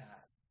 My God.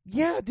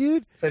 Yeah,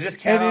 dude. So just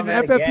count on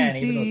that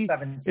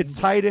again. It's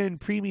tight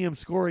end premium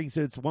scoring,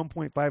 so it's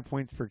 1.5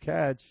 points per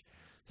catch.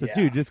 So,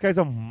 dude, this guy's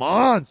a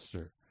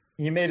monster.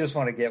 You may just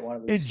want to get one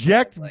of those.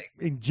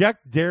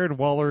 Inject Darren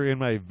Waller in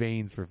my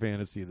veins for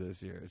fantasy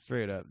this year,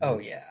 straight up. Dude. Oh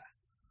yeah.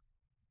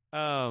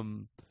 All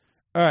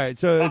right.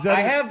 So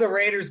I have the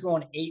Raiders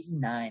going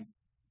 8-9.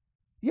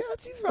 Yeah, that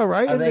seems about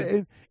right.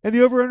 And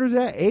the over/under's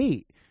at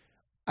 8.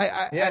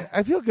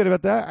 I feel good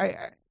about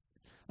that.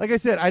 Like I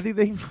said, I think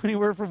they can go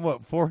anywhere from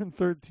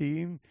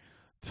 4-13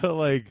 to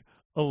like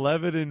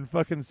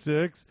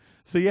 11-6.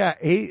 So yeah,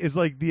 8 is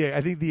like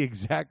I think the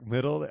exact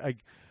middle. Like.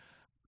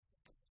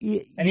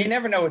 You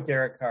never know with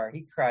Derek Carr.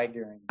 He cried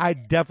during. I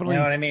definitely. You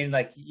know what I mean?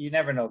 Like you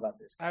never know about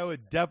this guy. I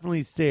would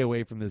definitely stay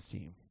away from this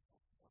team.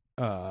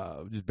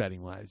 Just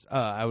betting wise,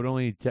 I would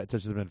only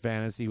touch them in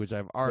fantasy, which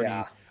I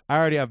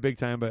already have big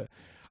time. But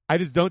I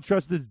just don't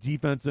trust this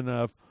defense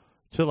enough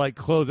to like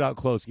close out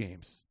close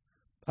games.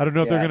 I don't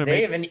know if they're gonna.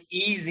 They have an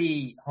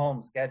easy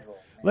home schedule.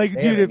 Man. Like,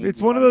 dude, if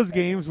it's one of those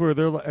games where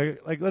they're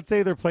like, let's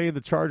say they're playing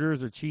the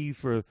Chargers or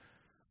Chiefs, where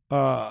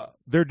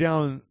they're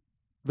down.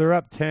 They're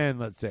up 10,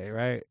 let's say,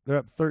 right? They're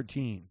up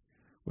 13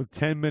 with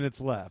 10 minutes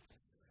left,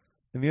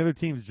 and the other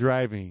team's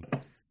driving.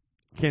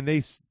 Can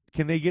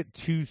they get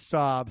 2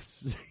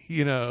 stops,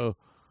 to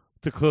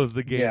close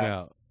the game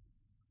out?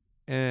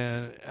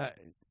 And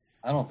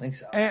I don't think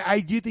so. And I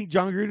do think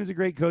John Gruden is a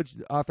great coach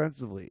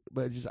offensively,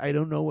 but I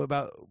don't know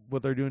about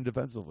what they're doing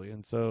defensively.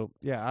 And so,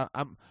 yeah,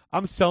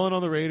 I'm selling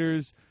on the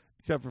Raiders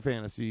except for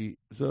fantasy.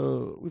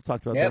 So we've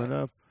talked about that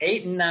enough.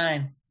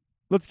 8-9.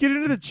 Let's get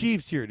into the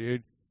Chiefs here,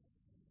 dude.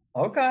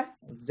 Okay,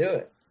 let's do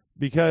it.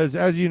 Because,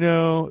 as you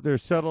know, their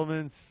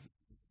settlements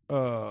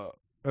have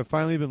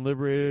finally been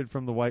liberated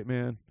from the white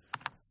man.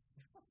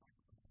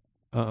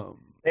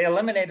 They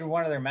eliminated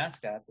one of their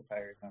mascots, if I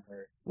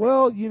remember.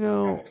 Well,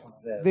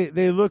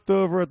 they looked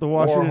over at the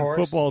Washington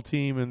football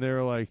team and they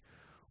were like,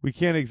 "We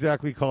can't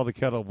exactly call the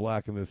kettle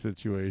black in this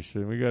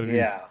situation. We got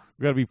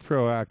to be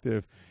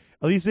proactive."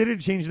 At least they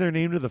didn't change their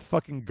name to the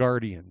fucking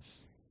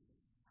Guardians.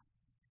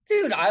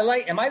 Dude,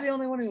 am I the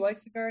only one who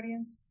likes the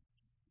Guardians?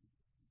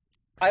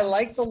 I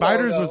like the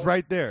Spiders logo. was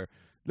right there.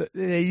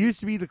 They used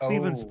to be the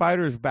Cleveland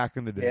Spiders back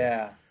in the day.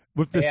 Yeah.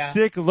 With the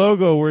sick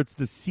logo where it's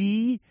the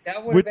C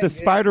with the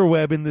spider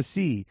web in the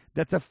C.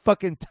 That's a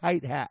fucking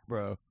tight hat,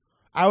 bro.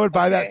 I would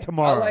buy that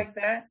tomorrow. I like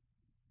that.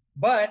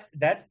 But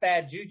that's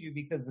bad juju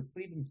because the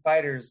Cleveland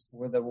Spiders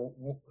were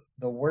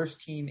the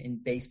worst team in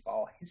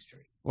baseball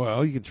history.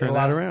 Well, you can turn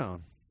that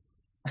around.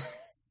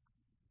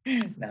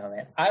 No,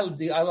 man. I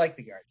like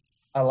the Guardians.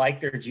 I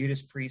like their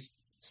Judas Priest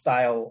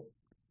style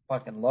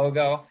fucking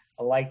logo.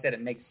 I like that it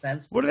makes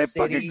sense. What are they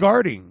fucking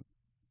guarding?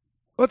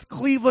 What's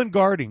Cleveland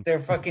guarding? They're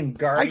fucking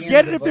guardians. I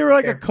get it if they were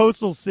like a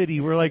coastal city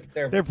where like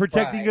they're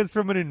protecting us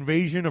from an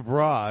invasion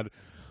abroad,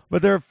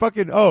 but they're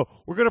fucking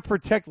we're gonna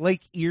protect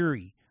Lake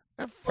Erie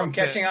from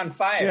catching on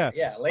fire.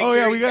 Yeah. Lake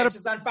Erie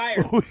catches on fire.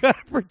 We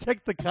gotta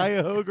protect the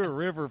Cuyahoga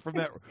River from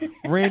that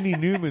Randy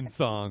Newman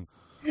song.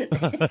 Yeah,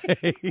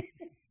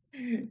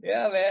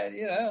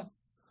 man.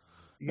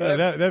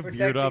 That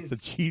veered off the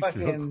Chiefs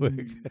real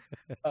quick.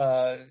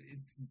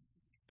 It's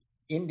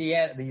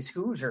Indiana, these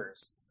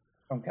Hoosiers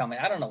from coming.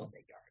 I don't know what they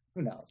guard.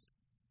 Who knows?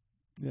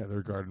 Yeah,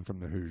 they're guarding from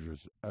the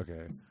Hoosiers.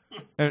 Okay.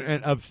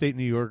 and upstate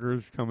New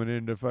Yorkers coming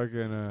in to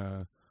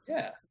fucking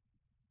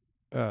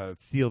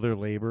steal their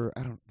labor.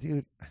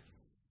 Dude.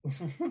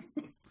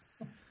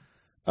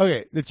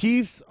 Okay, the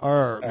Chiefs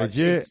are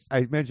legit. Chiefs.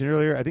 I mentioned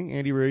earlier, I think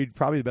Andy Reid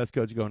probably the best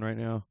coach going right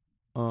now.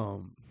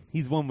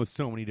 he's won with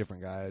so many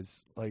different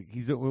guys. Like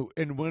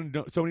and won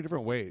so many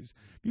different ways.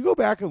 If you go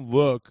back and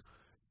look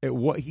at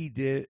what he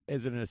did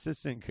as an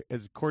assistant,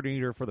 as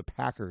coordinator for the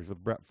Packers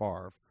with Brett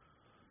Favre,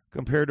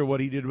 compared to what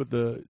he did with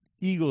the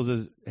Eagles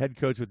as head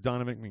coach with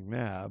Donovan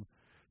McNabb,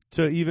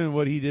 to even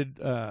what he did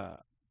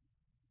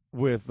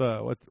with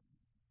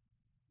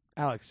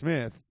Alex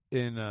Smith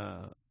in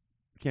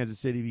Kansas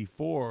City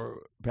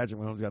before Patrick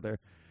Mahomes got there.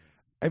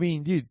 I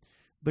mean, dude,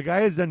 the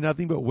guy has done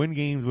nothing but win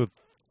games with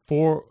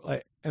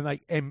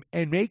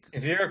and make.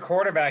 If you're a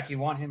quarterback, you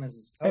want him as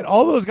his coach. And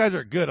all those guys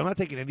are good. I'm not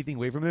taking anything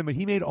away from him, but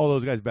he made all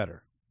those guys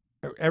better.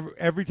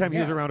 Every time he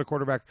was around a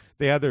quarterback,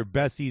 they had their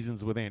best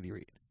seasons with Andy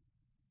Reid.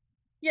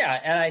 Yeah,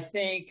 and I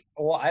think,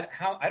 I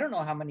don't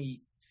know how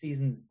many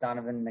seasons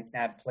Donovan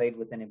McNabb played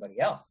with anybody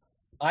else.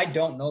 I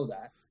don't know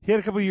that. He had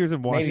a couple of years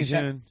in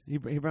Washington. He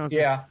bounced.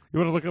 Yeah. You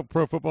want to look up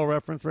Pro Football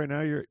Reference right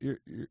now?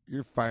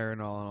 You're firing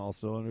on all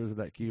cylinders with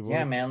that keyboard.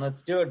 Yeah, man,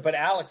 let's do it. But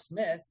Alex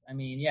Smith,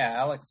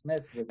 Alex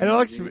Smith.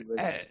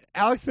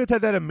 Alex Smith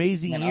had that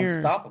amazing year.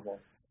 Unstoppable.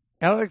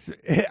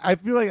 I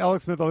feel like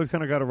Alex Smith always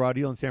kind of got a raw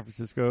deal in San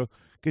Francisco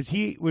because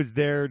he was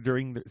there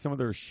during some of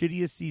their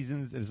shittiest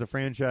seasons as a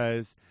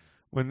franchise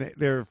when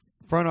their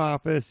front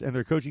office and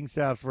their coaching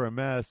staffs were a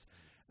mess.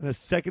 And the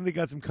second they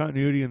got some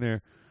continuity in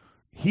there,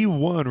 he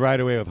won right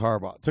away with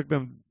Harbaugh. Took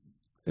them,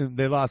 and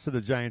they lost to the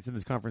Giants in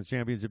this conference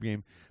championship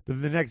game. But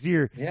the next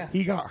year,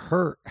 he got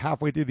hurt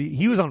halfway through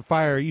he was on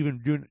fire,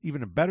 doing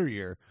a better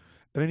year.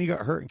 And then he got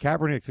hurt, and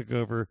Kaepernick took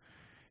over.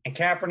 And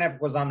Kaepernick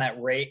was on that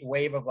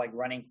wave of like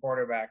running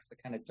quarterbacks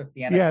that kind of took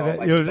the NFL.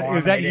 Yeah, it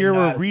was that year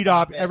where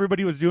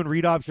everybody was doing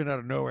read option out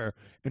of nowhere,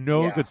 and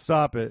no one could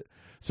stop it.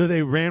 So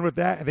they ran with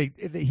that,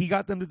 and he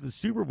got them to the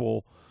Super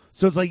Bowl.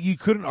 So it's like you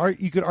could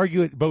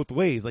argue it both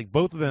ways, like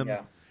both of them.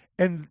 Yeah.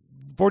 And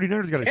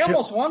 49ers got They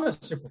almost won the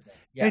Super Bowl.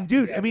 Yeah, and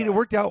dude, it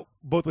worked out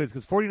both ways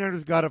because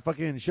 49ers got a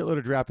fucking shitload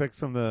of draft picks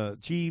from the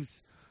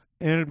Chiefs,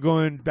 ended up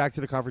going back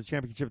to the conference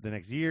championship the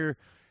next year.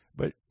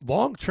 But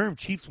long term,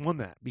 Chiefs won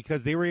that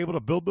because they were able to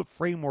build the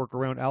framework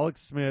around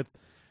Alex Smith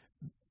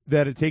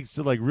that it takes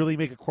to like really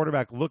make a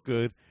quarterback look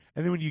good.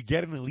 And then when you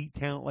get an elite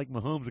talent like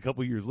Mahomes a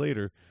couple years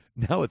later,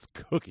 now it's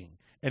cooking.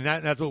 And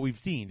that's what we've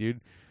seen,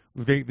 dude.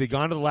 They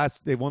won the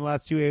last two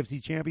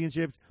AFC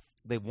championships.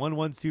 They won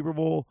one Super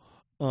Bowl.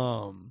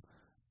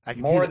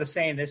 More of the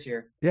same this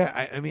year.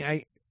 Yeah,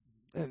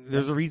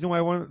 there's a reason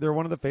why they're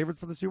one of the favorites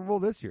for the Super Bowl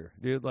this year,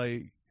 dude.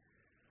 Like,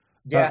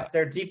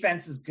 their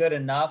defense is good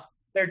enough.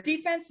 Their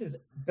defense is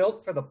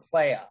built for the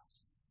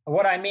playoffs.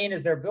 What I mean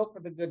is they're built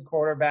for the good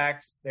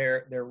quarterbacks.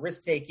 They're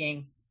risk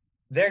taking.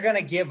 They're going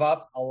to give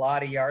up a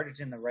lot of yardage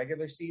in the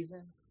regular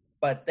season,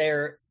 but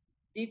their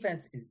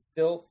defense is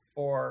built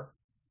for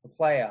the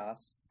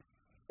playoffs.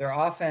 Their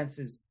offense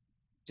is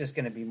just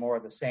going to be more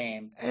of the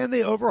same. And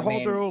they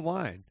overhauled their old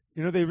line.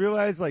 They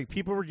realized like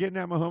people were getting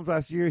at Mahomes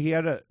last year.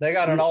 They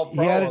got an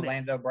all-pro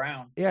Orlando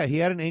Brown. Yeah, he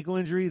had an ankle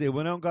injury. They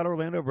went out and got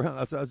Orlando Brown.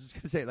 That's what I was just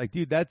gonna say. Like,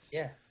 dude, that's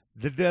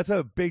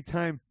a big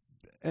time.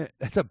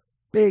 That's a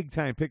big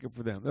time pickup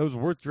for them. That was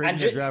worth trading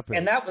the draft pick.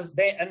 And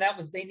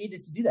they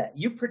needed to do that.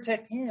 You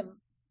protect him.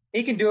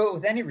 He can do it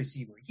with any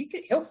receiver.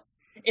 He'll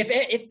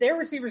if their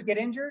receivers get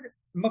injured,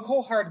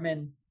 McCole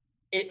Hardman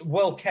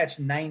will catch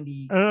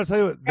 90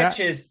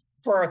 catches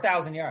for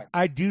 1,000 yards.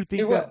 I do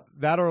think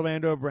that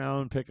Orlando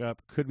Brown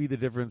pickup could be the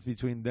difference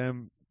between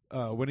them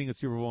winning a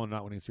Super Bowl and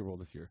not winning a Super Bowl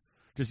this year.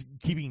 Just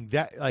keeping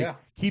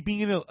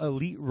keeping an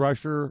elite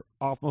rusher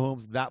off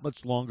Mahomes that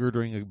much longer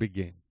during a big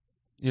game.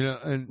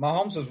 And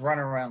Mahomes was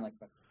running around like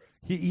that.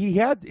 He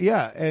had,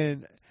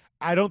 and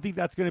I don't think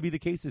that's going to be the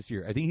case this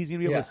year. I think he's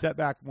going to be able to set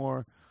back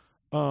more.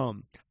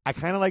 I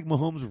kind of like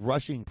Mahomes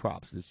rushing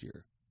props this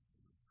year.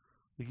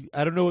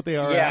 I don't know what they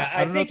are.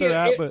 I don't know what they're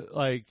at, but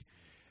like.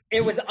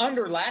 It was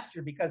under last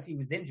year because he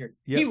was injured.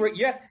 Yep.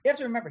 You have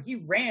to remember, he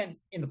ran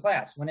in the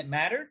playoffs. When it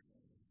mattered,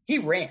 he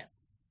ran.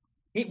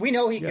 We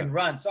know he can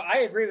run. So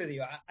I agree with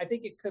you. I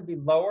think it could be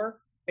lower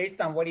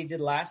based on what he did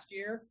last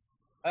year.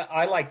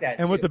 I like that,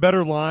 and with the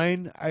better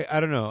line,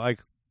 I don't know.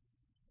 Like,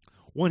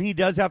 when he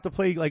does have to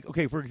play, like,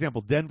 okay, for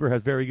example, Denver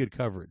has very good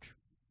coverage.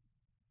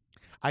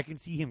 I can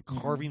see him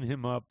carving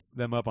them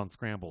up on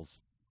scrambles.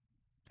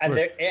 And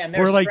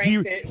where like he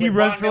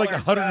runs for like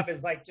 100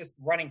 is like just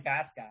running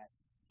past guys.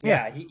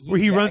 Yeah, where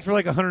he runs for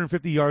like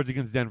 150 yards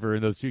against Denver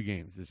in those 2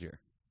 games this year.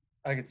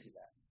 I could see that.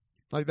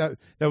 Like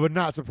that would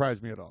not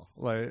surprise me at all.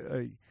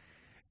 I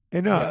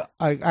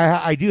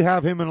do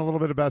have him in a little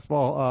bit of best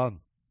ball.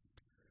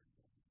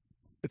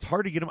 It's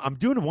hard to get him. I'm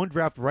doing one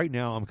draft right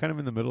now. I'm kind of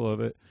in the middle of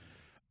it.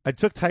 I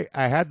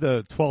had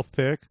the 12th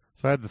pick,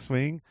 so I had the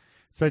swing.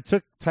 So I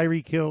took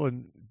Tyreek Hill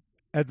and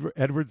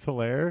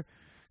Edwards-Helaire.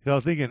 So I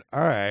was thinking, all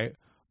right,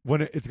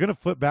 when it's going to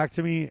flip back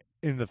to me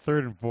in the 3rd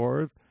and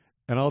 4th,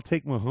 and I'll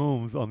take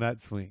Mahomes on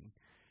that swing.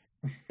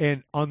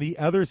 And on the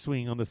other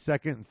swing, on the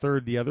 2nd and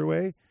 3rd, the other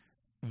way,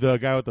 the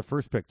guy with the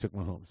first pick took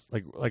Mahomes,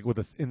 like with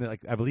us in the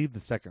I believe the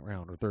 2nd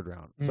round or 3rd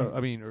round. So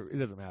I mean, it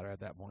doesn't matter at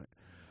that point.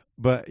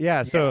 But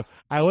so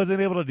I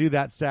wasn't able to do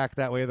that stack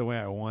the way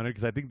I wanted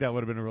because I think that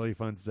would have been a really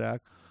fun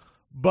stack.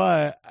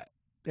 But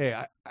hey,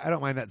 I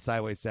don't mind that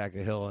sideways sack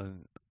of Hill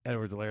and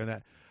Edwards-Helaire and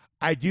that.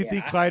 I do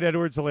think Yeah. Clyde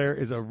Edwards-Helaire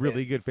is a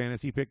really good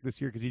fantasy pick this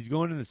year because he's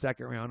going in the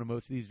second round of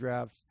most of these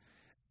drafts.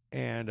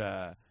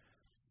 And,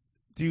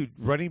 dude,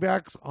 running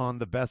backs on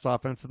the best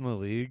offense in the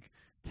league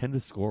tend to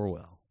score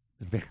well.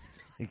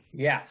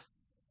 Yeah.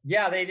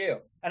 Yeah, they do.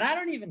 And I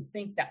don't even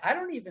think that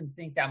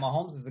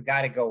Mahomes is a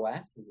guy to go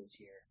after this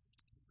year.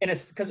 And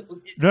it's because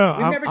we've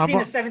never seen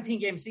a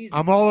 17-game season.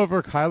 I'm all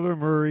over Kyler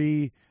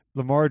Murray,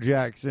 Lamar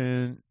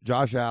Jackson,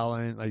 Josh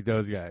Allen, like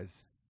those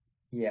guys.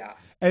 Yeah.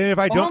 And if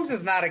Mahomes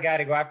is not a guy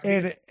to go after.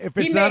 And if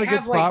it's not a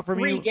good spot for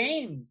me,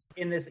 games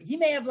in this. He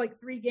may have like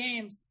 3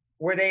 games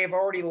where they have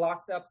already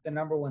locked up the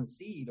number 1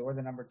 seed or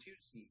the number 2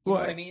 seed. You know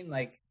what I mean?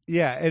 Like,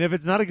 yeah. And if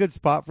it's not a good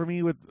spot for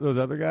me with those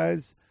other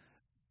guys,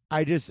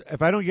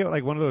 if I don't get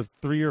like one of those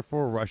 3 or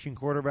 4 rushing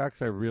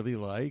quarterbacks I really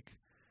like,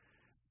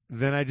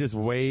 then I just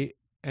wait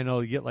and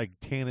I'll get like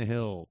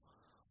Tannehill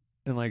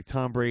and like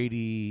Tom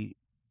Brady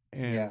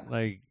and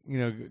like, you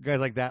know, guys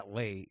like that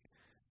late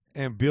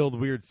and build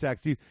weird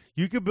stacks.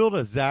 You could build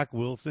a Zach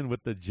Wilson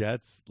with the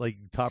Jets, like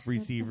top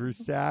receivers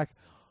stack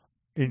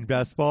in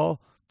best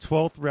ball,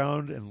 12th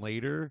round and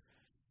later,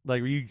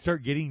 like where you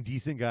start getting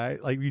decent guys,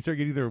 like you start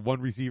getting their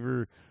 1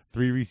 receiver,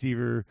 3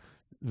 receiver,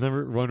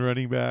 number 1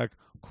 running back,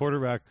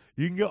 quarterback.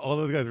 You can get all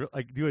those guys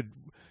like do it.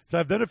 So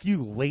I've done a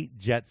few late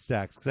Jet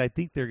stacks because I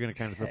think they're going to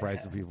kind of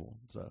surprise some people.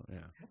 So yeah,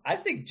 I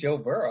think Joe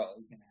Burrow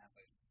is going to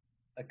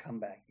have a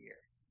comeback year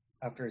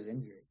after his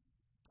injury.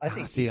 I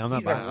think. See, I'm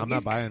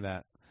not buying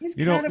that. He's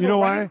kind of a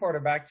running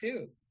quarterback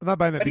too. I'm not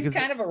buying that, but because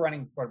he's kind of a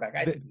running quarterback.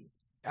 I think he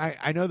is.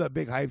 I know that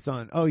big hype's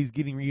on. Oh, he's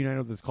getting reunited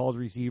with his college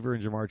receiver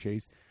and Jamar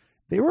Chase.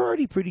 They were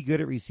already pretty good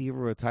at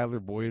receiver with Tyler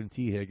Boyd and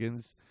T.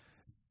 Higgins.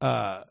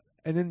 And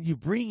then you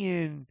bring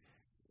in,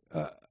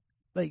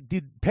 like,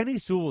 dude, Penny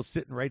Sewell was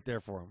sitting right there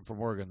for him from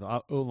Oregon,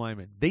 the O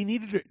lineman. They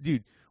needed it,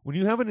 dude. When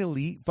you have an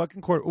elite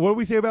fucking quarterback, what did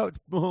we say about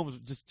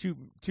Mahomes just two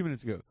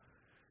minutes ago?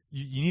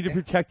 You need to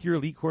protect your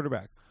elite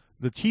quarterback.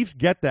 The Chiefs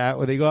get that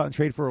when they go out and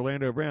trade for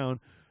Orlando Brown.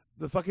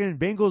 The fucking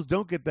Bengals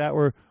don't get that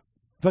where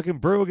fucking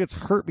Burrow gets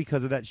hurt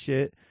because of that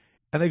shit,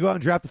 and they go out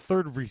and draft the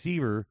 3rd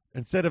receiver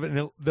instead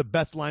of the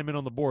best lineman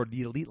on the board,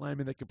 the elite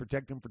lineman that could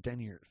protect him for 10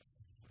 years.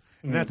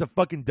 And that's a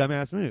fucking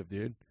dumbass move,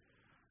 dude.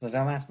 It's a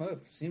dumbass move.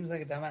 Seems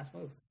like a dumbass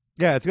move.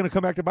 Yeah, it's going to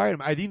come back to bite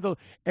him. I think what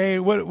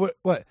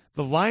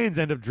the Lions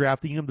end up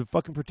drafting him to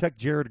fucking protect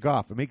Jared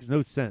Goff. It makes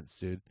no sense,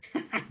 dude.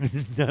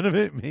 None of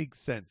it makes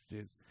sense,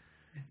 dude.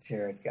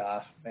 Jared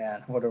Goff,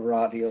 man, what a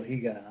raw deal he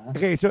got, huh?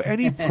 Okay, so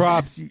any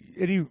props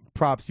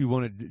you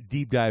want to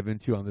deep dive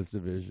into on this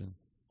division?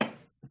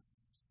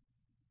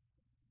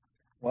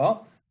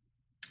 Well,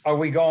 are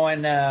we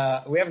going?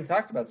 We haven't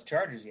talked about the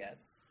Chargers yet,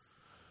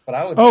 but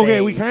I would. Okay,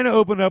 say, we kind of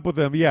opened up with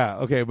them. Yeah.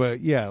 Okay, but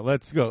yeah,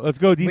 let's go. Let's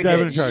go deep dive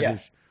into Chargers.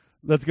 Yeah.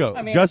 Let's go.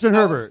 I mean, Justin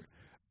Herbert.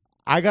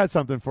 I got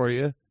something for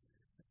you.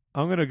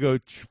 I'm gonna go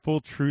full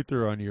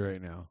truther on you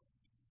right now.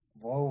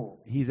 Whoa.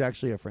 He's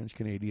actually a French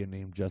Canadian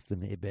named Justin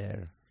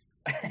Herbert.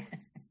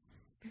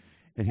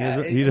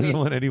 And he doesn't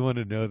want anyone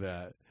to know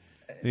that.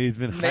 And he's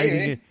been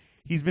hiding it.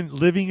 He's been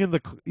living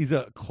he's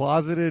a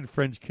closeted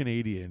French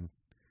Canadian.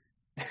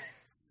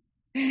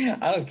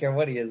 I don't care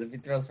what he is. If he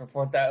throws for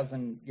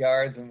 4,000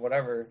 yards and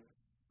whatever,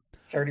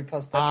 30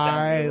 plus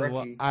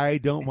touchdowns. I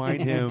don't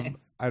mind him.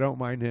 I don't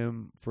mind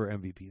him for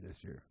MVP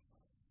this year.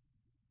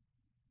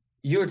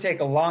 You would take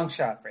a long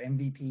shot for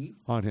MVP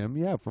on him,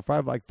 yeah, for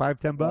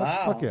 $5-10.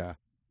 Wow. Fuck yeah.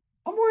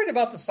 I'm worried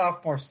about the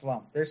sophomore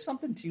slump. There's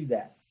something to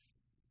that,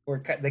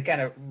 where they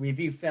kind of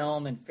review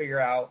film and figure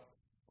out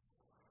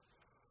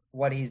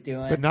what he's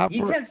doing. But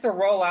he tends to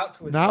roll out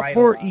to his right. Not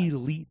for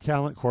elite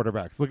talent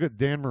quarterbacks. Look at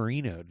Dan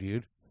Marino,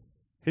 dude.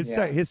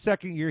 His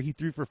second year, he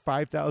threw for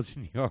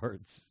 5,000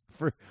 yards.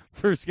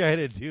 First guy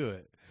to do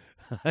it.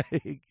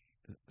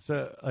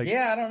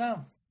 Yeah,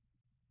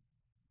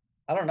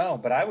 I don't know,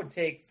 but I would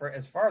take, for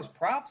as far as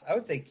props, I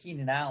would say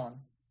Keenan Allen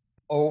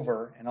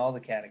over in all the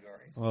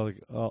categories.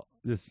 Well,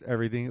 just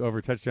everything over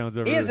touchdowns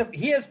over.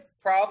 He has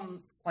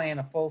problem playing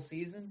a full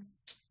season,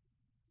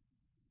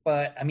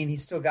 but I mean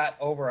he's still got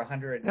over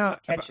 100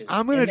 catches.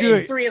 I'm going to do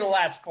it 3 of the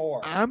last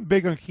 4. I'm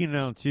big on Keenan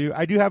Allen too.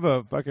 I do have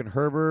a fucking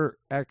Herbert,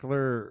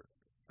 Eckler,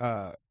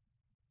 and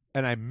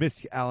I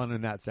miss Allen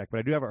in that sec, but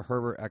I do have a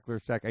Herbert,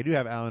 Eckler sec. I do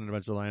have Allen in a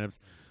bunch of lineups.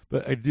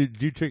 But I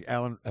do take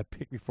Allen a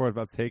pick before I was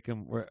about to take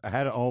him, where I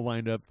had it all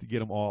lined up to get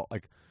them all.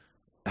 Like,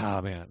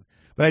 oh man!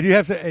 But I do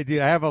have to.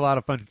 Dude, I have a lot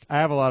of fun. I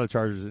have a lot of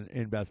Chargers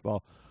in best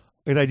ball,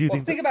 and I do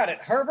think about it.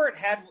 Herbert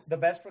had the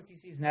best rookie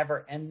season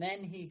ever, and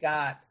then he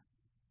got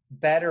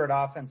better at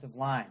offensive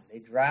line. They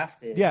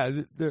drafted.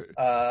 Yeah, they're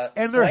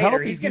Slater.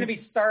 Healthy. He's going to be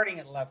starting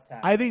at left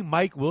tackle. I think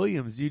Mike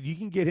Williams, dude. You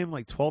can get him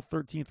like 12th,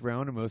 13th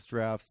round in most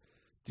drafts.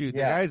 Dude, the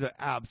guy's an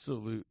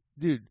absolute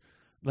dude.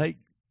 Like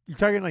you're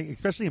talking like,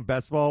 especially in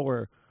best ball,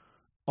 where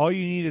all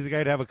you need is a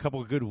guy to have a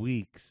couple of good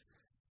weeks,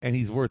 and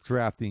he's worth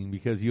drafting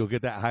because you'll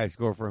get that high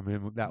score from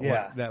him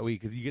that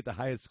week because you get the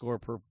highest score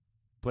per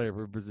player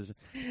per position.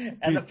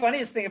 And the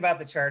funniest thing about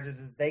the Chargers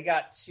is they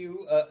got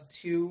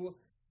two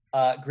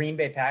Green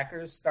Bay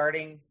Packers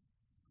starting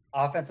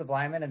offensive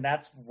lineman, and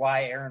that's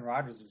why Aaron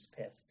Rodgers was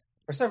pissed.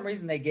 For some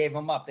reason, they gave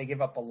him up. They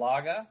gave up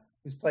Balaga,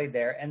 who's played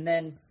there, and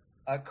then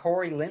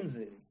Corey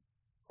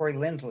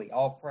Linsley,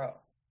 all pro.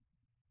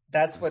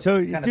 That's what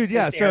kind of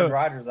pissed Aaron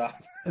Rodgers off.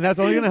 And that's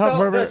only going to help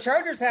Herbert. The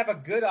Chargers have a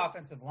good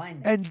offensive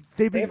lineman. And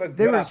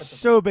they were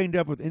so banged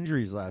up with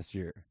injuries last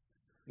year.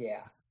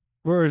 Yeah.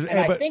 Whereas,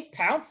 I think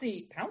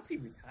Pouncey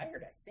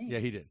retired, I think. Yeah,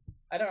 he did.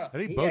 I don't know. I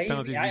think both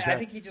Pouncey retired. I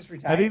think he just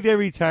retired. I think they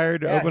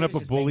retired to open up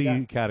a bully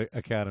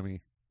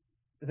academy.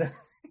 They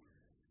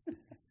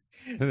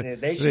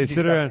should do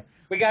something.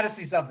 We got to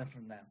see something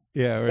from them.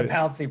 Yeah, right. The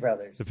Pouncey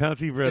brothers. The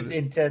Pouncey brothers. Just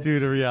intense.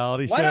 Dude, a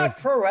reality show. Why not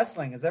pro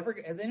wrestling? Has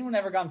anyone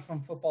ever gone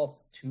from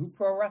football to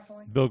pro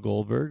wrestling? Bill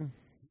Goldberg,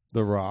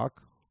 The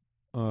Rock.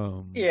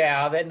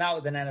 Yeah, not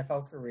with an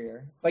NFL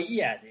career, but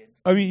yeah, dude.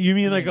 I mean, you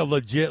mean like a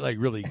legit, like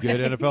really good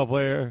NFL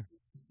player?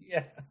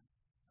 Yeah.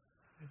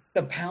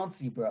 The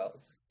Pouncey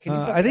Bros.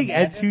 I think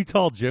Ed Too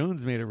Tall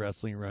Jones made a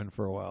wrestling run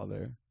for a while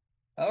there.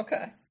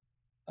 Okay.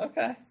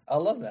 I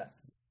love that.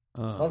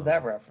 Love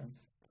that reference.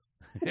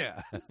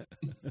 Yeah.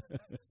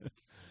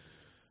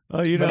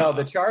 Oh, you know, no,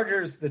 the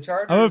Chargers.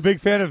 I'm a big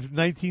fan of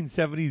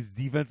 1970s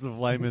defensive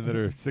linemen that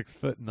are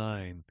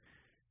 6'9".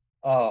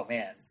 Oh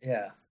man,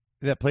 yeah.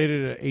 That played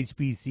at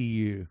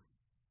HBCU.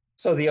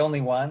 So the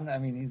only one? I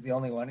mean, he's the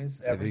only one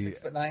who's ever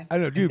 6'9". I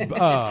don't know, dude.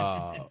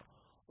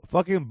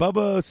 Fucking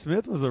Bubba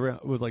Smith was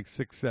like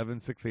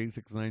 6'7", 6'8",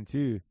 6'9"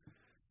 too.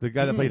 The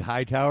guy that played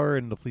Hightower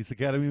in the Police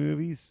Academy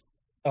movies.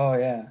 Oh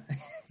yeah.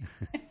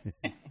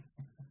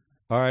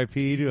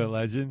 R.I.P. to a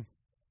legend.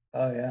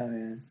 Oh yeah,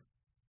 man.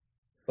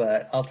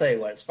 But I'll tell you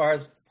what, as far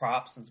as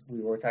props, since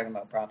we were talking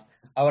about props,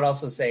 I would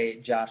also say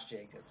Josh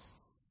Jacobs,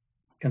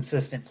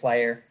 consistent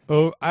player.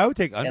 Oh, I would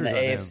take unders in the on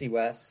AFC him.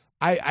 West.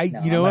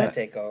 You know what?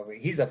 Take over.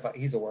 He's a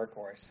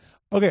workhorse.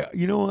 Okay,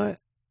 you know what?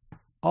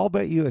 I'll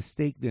bet you a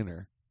steak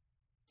dinner.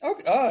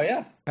 Okay. Oh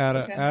yeah. At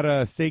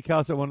a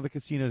steakhouse at one of the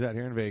casinos out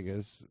here in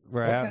Vegas,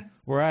 where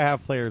I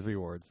have players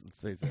rewards. Let's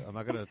face it, I'm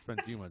not gonna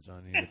spend too much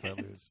on you if I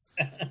lose.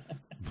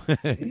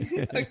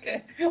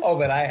 Okay. Oh,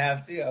 but I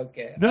have to.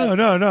 Okay. No.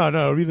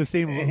 It'll be the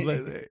same.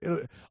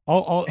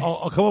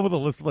 I'll come up with a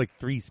list of like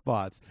 3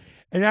 spots,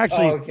 and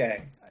actually,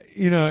 okay.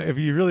 You know, if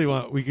you really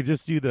want, we could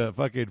just do the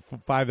fucking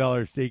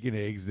 $5 steak and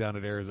eggs down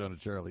at Arizona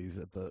Charlie's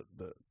at the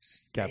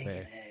cafe. Steak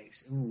and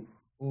eggs. Ooh,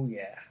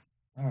 yeah.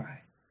 All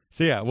right.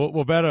 So yeah,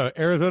 we'll bet a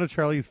Arizona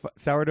Charlie's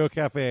sourdough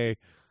cafe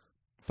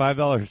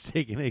 $5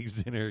 steak and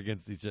eggs dinner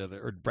against each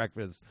other, or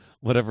breakfast,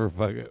 whatever.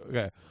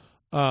 Okay.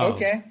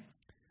 Okay.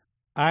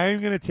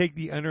 I'm gonna take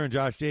the under on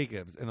Josh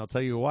Jacobs, and I'll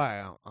tell you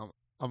why.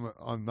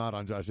 I'm not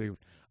on Josh Jacobs.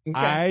 Okay.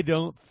 I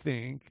don't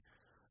think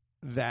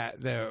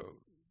that the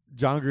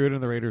John Gruden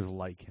and the Raiders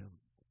like him.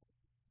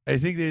 I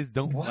think they just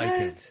don't like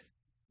him.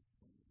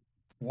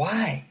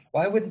 Why?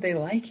 Why wouldn't they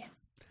like him?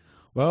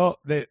 Well,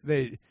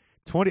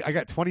 I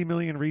got 20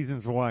 million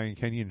reasons why in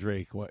Kenyon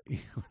Drake.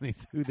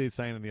 Who they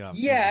signed in the offseason.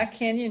 Yeah,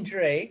 Kenyon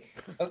Drake.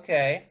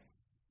 Okay.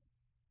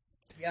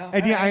 Yeah.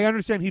 And yeah, I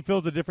understand he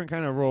fills a different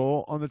kind of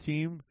role on the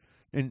team,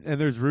 and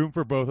there's room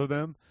for both of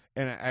them.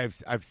 And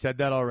I've said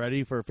that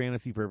already for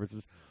fantasy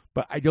purposes,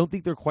 but I don't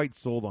think they're quite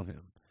sold on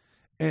him.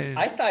 And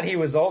I thought he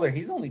was older.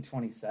 He's only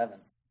 27.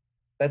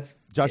 That's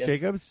Josh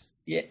Jacobs?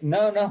 Yeah,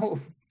 no.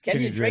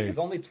 Kenyon Drake is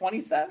only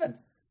 27.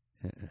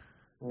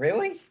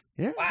 Really?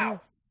 Yeah.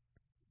 Wow.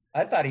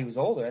 I thought he was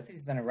older. I think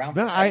he's been around.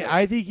 No,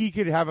 I think he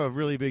could have a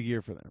really big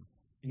year for them.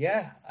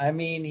 Yeah, I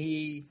mean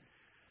he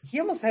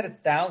almost had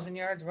 1,000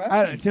 yards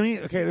rushing. To me,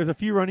 okay, there's a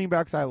few running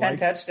backs I like.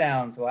 10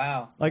 touchdowns.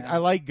 Wow. I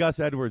like Gus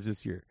Edwards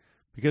this year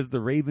because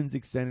the Ravens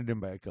extended him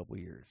by a couple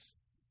years.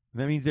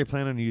 And that means they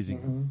plan on using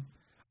him.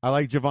 I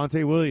like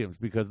Javonte Williams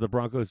because the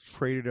Broncos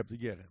traded up to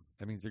get him.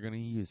 That means they're going to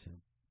use him.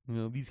 You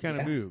know, these kind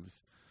of moves.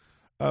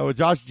 With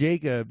Josh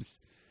Jacobs,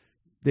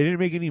 they didn't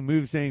make any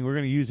moves saying we're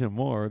going to use him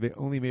more. They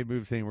only made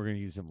moves saying we're going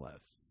to use him less.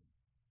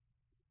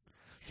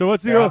 So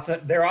what's their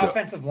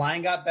offensive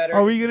line got better.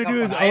 Are we going to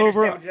do is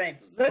over?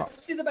 Let's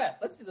do the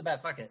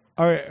bet. Fuck it.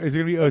 All right. Is it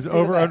going to be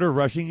over under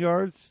rushing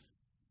yards?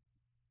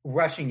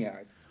 Rushing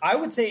yards. I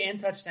would say in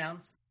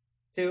touchdowns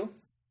too.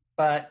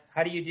 But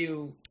how do you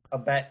do a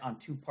bet on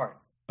 2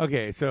 parts?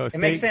 Okay, so it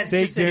makes sense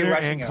steak just to dinner do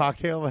rushing and yards.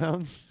 Cocktail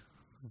lounge.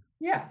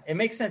 Yeah, it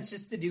makes sense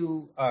just to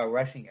do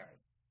rushing yards.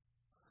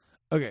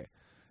 Okay,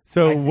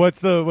 so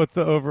what's the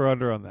over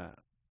under on that?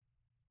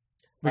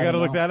 We got to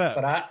look that up.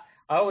 But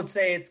I would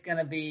say it's going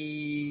to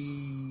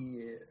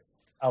be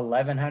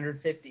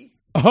 1,150.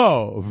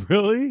 Oh,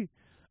 really?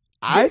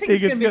 I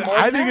think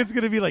it's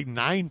going to be like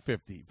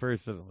 950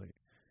 personally.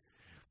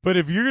 But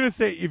if you're gonna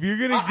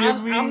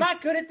give me, I'm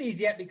not good at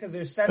these yet because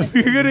there's 17.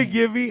 If you're gonna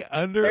give me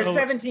under, there's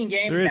 17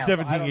 games. There is now,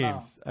 17 so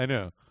games. I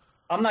know.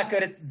 I'm not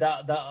good at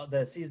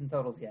the season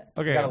totals yet.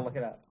 Okay, you gotta look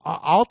it up.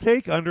 I'll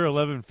take under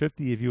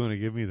 1150 if you want to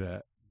give me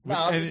that.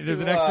 No, and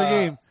there's an extra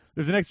game.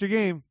 There's an extra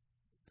game.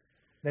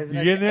 You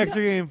get an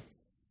extra game.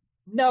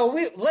 No,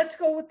 let's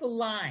go with the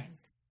line.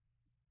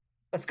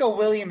 Let's go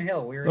William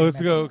Hill.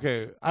 Let's go.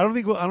 Okay, I don't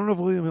know if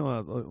William Hill.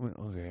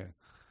 Okay.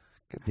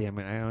 God damn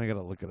it! I only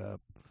gotta look it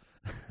up.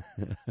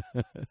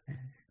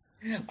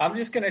 I'm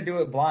just gonna do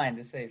it blind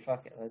to say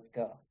fuck it, let's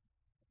go.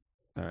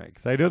 All right,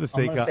 because I know the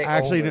I'm gonna steakhouse. say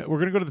Actually, over. we're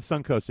gonna go to the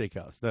Suncoast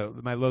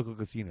Steakhouse, my local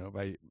casino.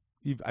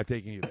 I've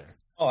taken you there.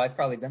 Oh, I've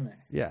probably been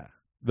there. Yeah,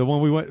 the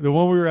one we went, the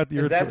one we were at the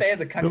Is that earthquake. they had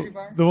the country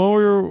bar? The one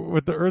we were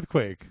with the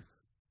earthquake.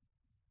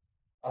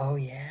 Oh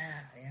yeah.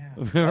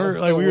 That Remember, was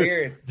like so we were,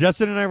 weird.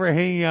 Justin and I were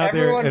hanging out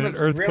Everyone there, and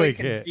was an earthquake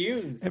really hit,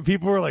 confused. and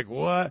people were like,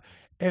 "What?"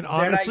 And They're not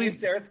honestly,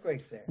 used to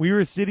earthquakes there. we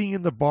were sitting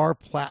in the bar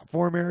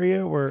platform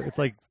area where it's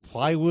like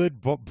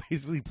plywood,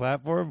 basically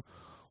platform,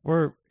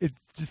 where it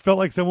just felt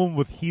like someone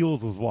with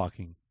heels was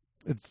walking.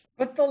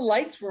 But the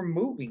lights were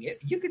moving.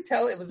 You could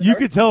tell it was an You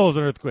earthquake. could tell it was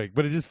an earthquake,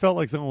 but it just felt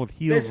like someone with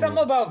heels. There's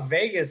something about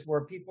Vegas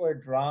where people are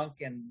drunk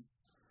and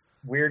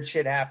weird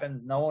shit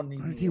happens. No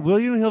one. See,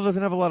 William Hill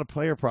doesn't have a lot of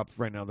player props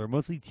right now. They're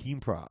mostly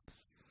team props.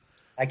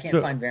 I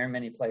can't find very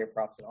many player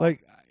props at all.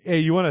 Like, hey,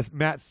 you want a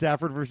Matt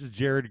Stafford versus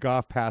Jared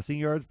Goff passing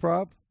yards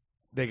prop?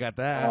 They got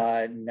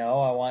that. No,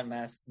 I want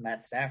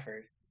Matt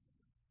Stafford.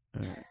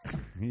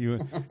 You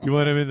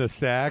want him in the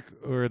sack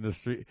or in the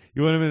street?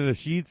 You want him in the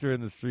sheets or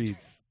in the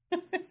streets?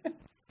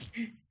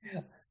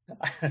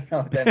 I don't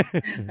know.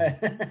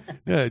 That...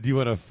 Yeah, do you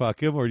want to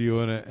fuck him or do you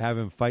want to have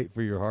him fight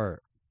for your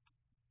heart?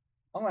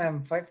 I want to have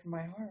him fight for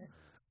my heart.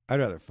 I'd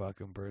rather fuck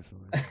him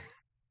personally.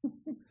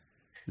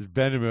 Just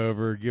bend him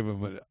over, give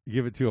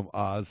it to him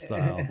Oz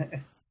style.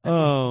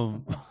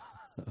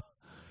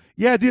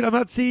 Yeah, dude, I'm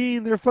not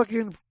seeing their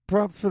fucking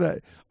prompts for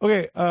that.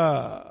 Okay,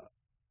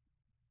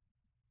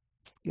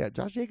 yeah,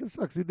 Josh Jacobs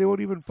sucks. They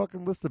won't even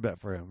fucking list a bet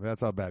for him.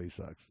 That's how bad he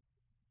sucks.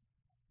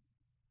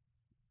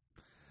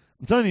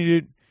 I'm telling you,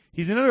 dude,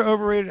 he's another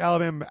overrated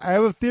Alabama. I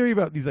have a theory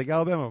about these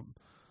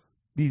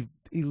these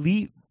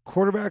elite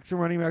quarterbacks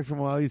and running backs from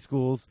a lot of these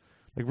schools.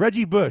 Like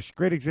Reggie Bush,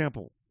 great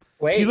example.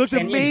 Wait, he looked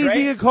Kenyon amazing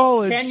Drake? in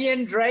college.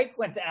 Kenyon Drake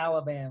went to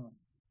Alabama.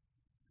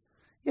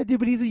 Yeah, dude,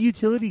 but he's a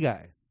utility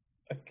guy.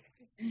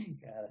 Okay,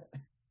 got it.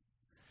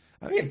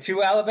 We have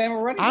two Alabama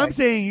running backs. I'm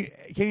saying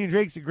Kenyon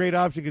Drake's a great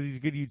option because he's a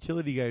good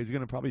utility guy who's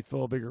going to probably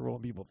fill a bigger role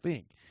than people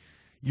think.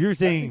 You're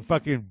saying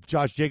fucking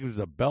Josh Jacobs is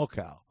a bell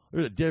cow.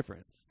 There's a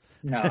difference.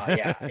 No,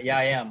 yeah,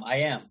 I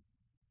am.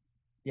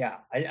 Yeah,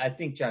 I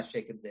think Josh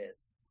Jacobs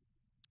is.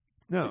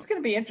 No. It's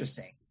going to be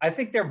interesting. I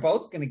think they're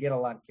both going to get a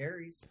lot of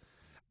carries.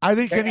 I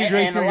think Kenyon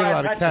Drake's going to get a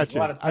lot of catches. A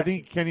lot of touches. I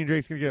think Kenyon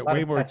Drake's going to get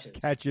way more touches.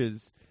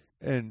 catches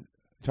and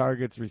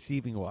targets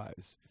receiving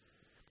wise.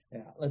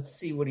 Yeah, let's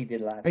see what he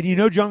did last. And you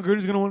know John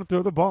Gruden's going to want to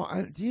throw the ball.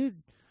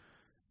 Dude,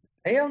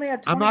 they only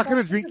had. I'm not going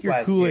to drink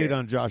your Kool-Aid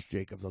on Josh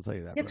Jacobs. I'll tell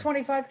you that. He had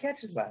 25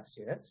 catches last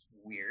year. That's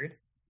weird.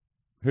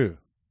 Who?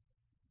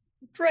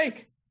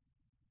 Drake.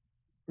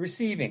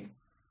 Receiving.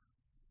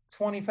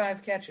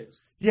 25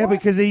 catches. Yeah, what?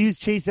 because they use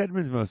Chase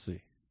Edmonds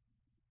mostly.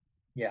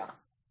 Yeah.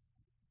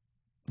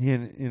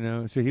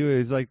 And, so he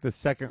was like the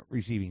second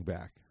receiving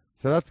back.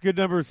 So that's good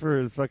numbers for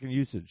his fucking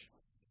usage.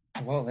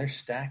 Well, they're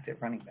stacked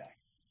at running back.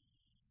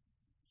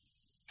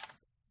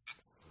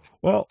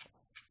 Well,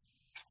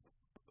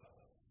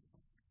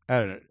 I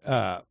don't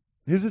know.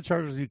 Who's the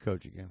Chargers you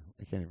coach again?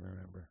 I can't even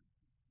remember.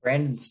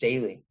 Brandon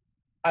Staley.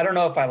 I don't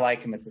know if I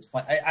like him at this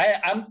point.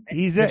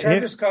 The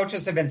Chargers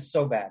coaches have been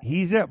so bad.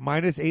 He's at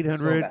minus 800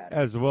 So bad.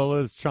 as well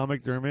as Sean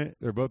McDermott.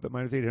 They're both at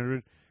minus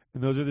 800,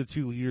 and those are the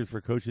two leaders for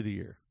Coach of the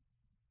Year.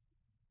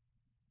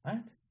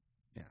 What?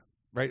 Yeah,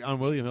 right on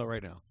William Hill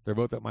right now. They're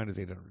both at minus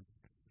 800.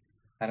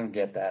 I don't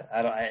get that.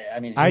 I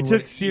mean, I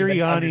took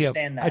Sirianni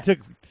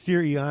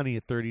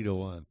at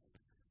 30-1.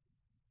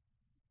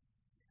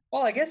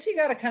 Well, I guess you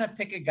got to kind of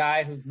pick a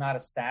guy who's not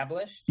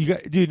established.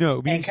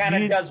 And kind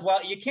of does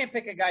well. You can't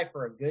pick a guy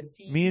for a good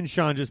team. Me and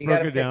Sean just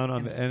broke it down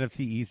on the NFC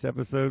East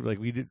episode. Like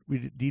we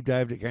deep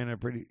dived it kind of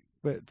pretty,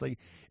 but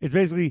it's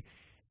basically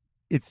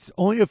it's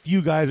only a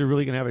few guys are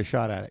really going to have a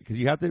shot at it because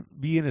you have to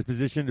be in a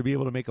position to be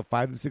able to make a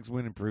 5-6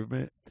 win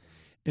improvement.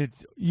 And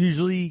it's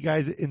usually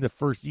guys in the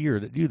first year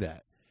that do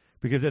that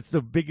because that's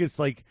the biggest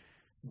that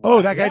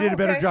guy did a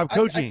better job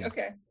coaching.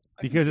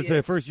 Because it's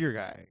a first year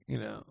guy,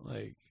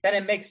 Then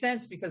it makes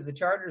sense because the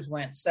Chargers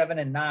went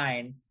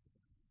 7-9,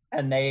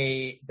 and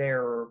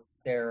their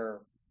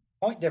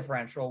point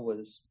differential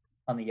was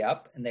on the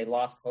up, and they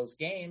lost close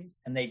games,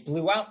 and they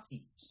blew out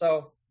teams.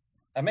 So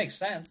that makes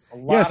sense.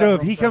 So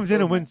if he comes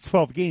in and wins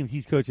 12 games,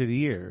 he's coach of the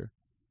year.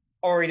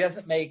 Or he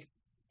doesn't make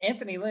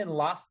Anthony Lynn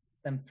lost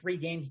them 3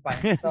 games by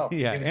himself.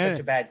 He was such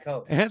a bad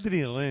coach.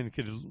 Anthony Lynn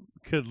could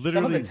literally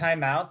some of the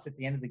timeouts at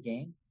the end of the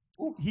game.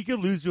 He could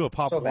lose to a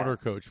Pop Warner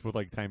coach with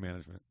time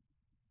management.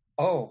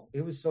 Oh,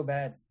 it was so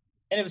bad.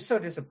 And it was so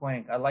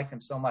disappointing. I liked him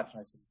so much.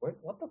 And I said,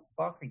 what the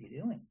fuck are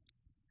you doing?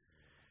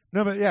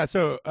 No, but yeah,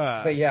 so.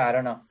 But yeah, I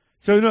don't know.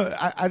 So, no,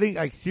 I think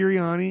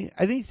Sirianni,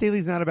 I think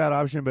Staley's not a bad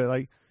option,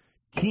 but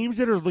teams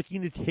that are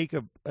looking to take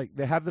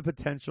they have the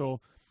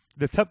potential.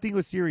 The tough thing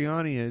with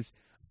Sirianni is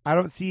I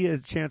don't see a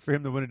chance for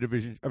him to win a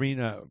division. I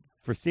mean,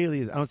 for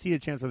Staley, I don't see a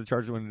chance for the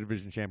Chargers to win a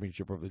division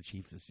championship over the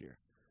Chiefs this year.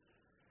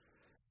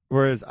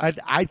 Whereas I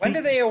think when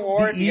do they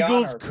award the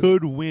Eagles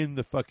could win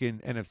the fucking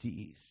NFC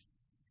East.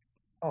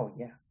 Oh,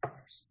 yeah, of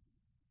course.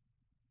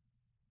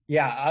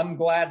 Yeah, I'm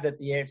glad that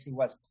the AFC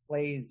West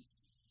plays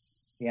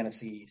the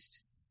NFC East.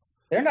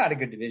 They're not a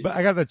good division. But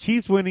I got the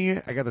Chiefs winning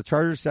it. I got the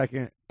Chargers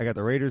second. I got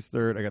the Raiders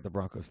third. I got the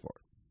Broncos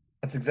fourth.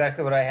 That's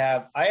exactly what I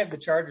have. I have the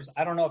Chargers.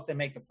 I don't know if they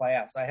make the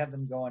playoffs. I have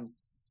them going.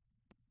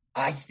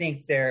 I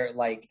think they're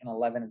like an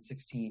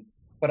 11-16.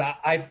 But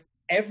I've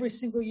every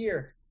single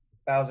year,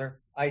 Bowser,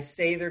 I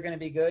say they're going to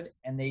be good,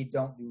 and they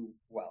don't do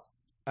well.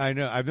 I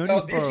know. I've known So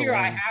you for this a year,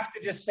 long... I have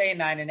to just say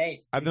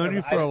 9-8. I've known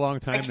you for a long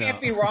time now. I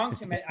can't be wrong.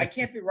 I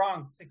can't be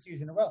wrong 6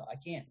 years in a row. I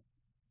can't.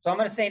 So I'm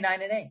going to say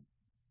 9-8,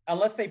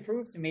 unless they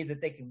prove to me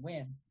that they can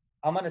win.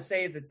 I'm going to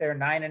say that they're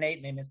 9-8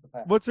 and they miss the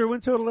playoffs. What's their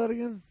win total at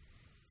again?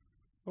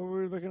 What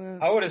were we looking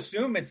at? I would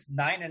assume it's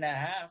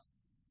 9.5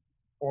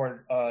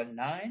 or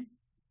 9.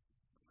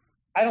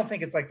 I don't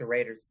think it's like the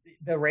Raiders.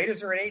 The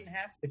Raiders are at 8.5.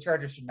 The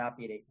Chargers should not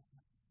be at 8.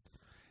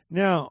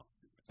 Now,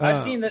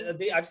 I've seen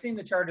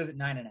the Chargers at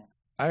 9.5.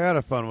 I got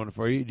a fun one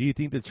for you. Do you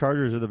think the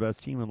Chargers are the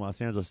best team in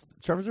Los Angeles?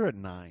 The Chargers are at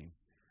 9.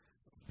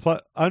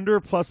 Under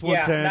plus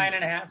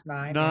 110. Yeah, 9.5,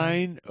 9.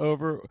 9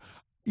 over.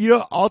 You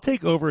know, I'll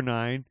take over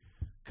 9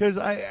 because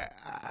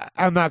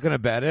I'm not going to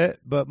bet it.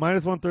 But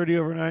minus 130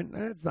 over 9,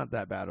 it's not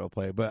that bad of a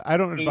play. But I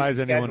don't advise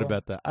anyone to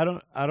bet that. I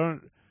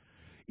don't.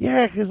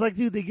 Yeah, because like,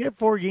 dude, they get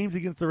 4 games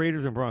against the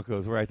Raiders and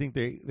Broncos where I think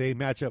they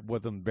match up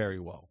with them very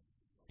well,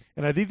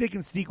 and I think they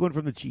can sneak one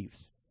from the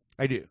Chiefs.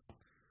 I do.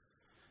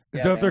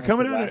 And so if they're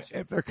coming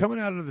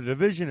out of the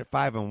division at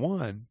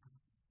 5-1,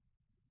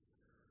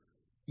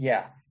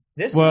 yeah,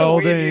 this is a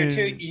weird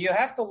year too. You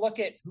have to look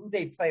at who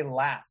they play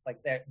last,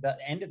 like the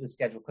end of the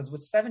schedule, because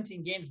with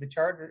 17 games,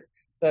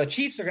 the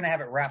Chiefs are going to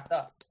have it wrapped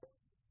up.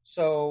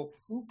 So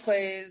who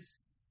plays?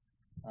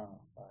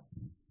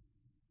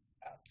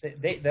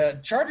 The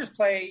Chargers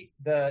play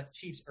the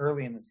Chiefs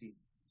early in the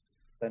season,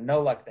 so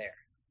no luck there.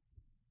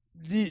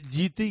 Do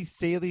you think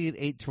Staley at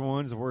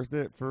 8-1 is worth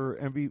it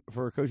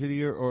for Coach of the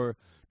Year, or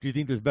do you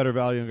think there's better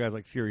value in guys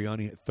like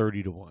Sirianni at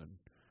 30-1,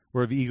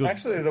 where the Eagles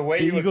actually the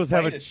way you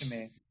explained it to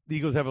me, the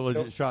Eagles have a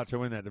legit shot to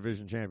win that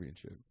division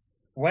championship?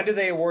 When do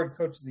they award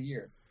Coach of the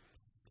Year?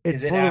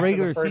 It's for the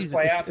regular season.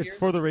 It's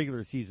for the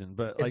regular season,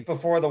 but it's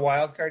before the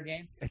wild card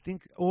game. I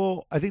think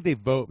they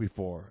vote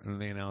before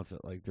and they announce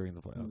it like during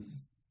the playoffs.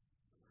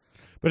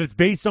 But it's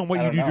based on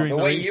what you do during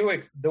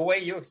the way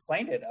you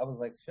explained it. I was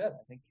like, shit,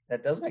 I think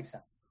that does make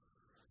sense.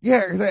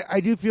 Yeah, because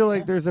I do feel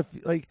like there's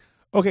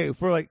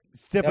for like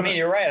I mean,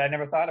 you're right. I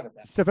never thought of it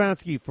that.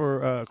 Stefanski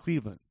for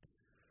Cleveland.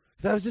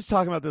 So I was just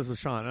talking about this with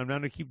Sean. I'm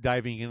going to keep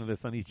diving into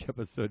this on each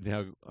episode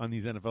now on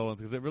these NFL ones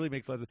because it really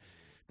makes sense.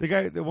 The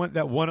guy that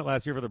won it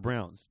last year for the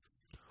Browns.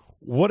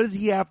 What does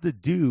he have to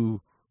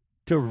do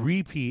to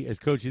repeat as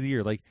Coach of the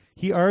Year? Like,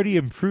 he already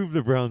improved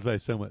the Browns by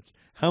so much.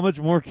 How much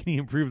more can he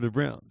improve the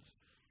Browns?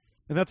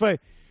 And that's why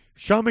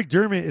Sean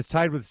McDermott is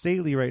tied with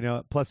Staley right now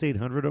at plus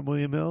 800 at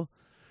William Hill.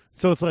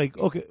 So it's like,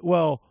 okay,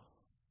 well,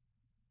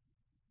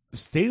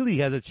 Staley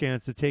has a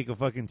chance to take a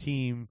fucking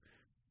team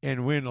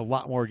and win a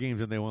lot more games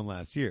than they won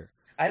last year.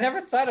 I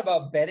never thought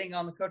about betting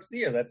on the Coach of the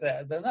Year.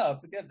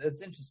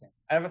 It's interesting.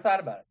 I never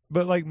thought about it.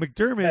 But like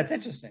McDermott, that's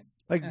interesting.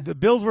 Like the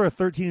Bills were a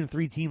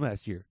 13-3 team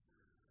last year.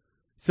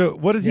 So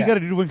what does he got to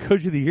do to win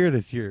Coach of the Year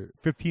this year?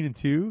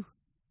 15-2?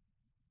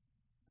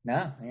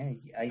 No, yeah,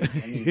 I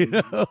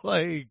mean,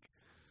 like.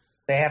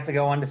 They have to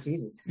go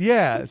undefeated.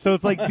 Yeah, so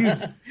it's like,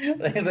 dude,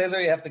 they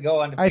literally have to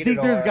go undefeated. I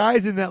think there's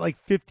guys in that like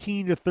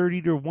 15 to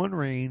 30 to 1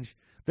 range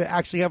that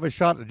actually have a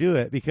shot to do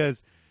it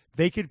because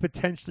they could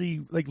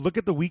potentially like look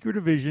at the weaker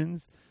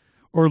divisions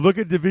or look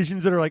at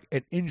divisions that are like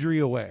an injury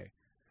away,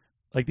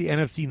 like the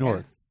NFC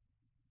North.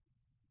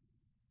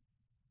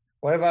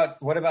 What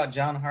about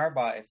John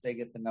Harbaugh if they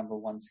get the number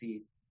 1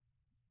 seed?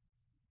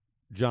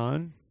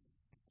 John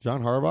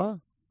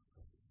Harbaugh?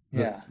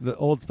 The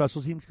old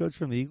special teams coach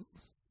from the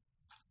Eagles?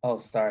 Oh,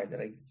 sorry.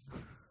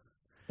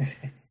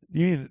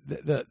 You mean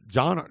the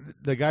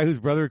guy whose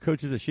brother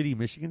coaches a shitty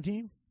Michigan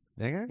team?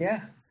 That guy?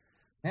 Yeah.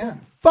 Well,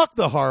 fuck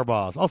the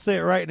Harbaughs. I'll say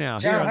it right now.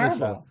 John here on Harbaugh. the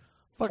show.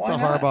 Fuck Why the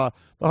not? Harbaugh.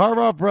 The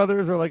Harbaugh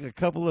brothers are like a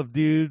couple of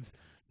dudes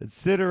that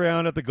sit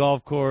around at the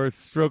golf course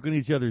stroking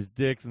each other's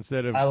dicks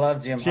instead of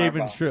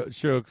shaving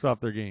strokes off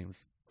their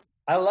games.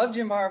 I love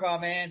Jim Harbaugh,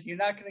 man. You're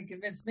not going to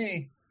convince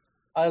me.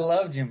 I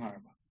love Jim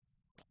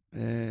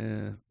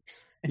Harbaugh.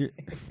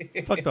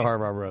 Fuck the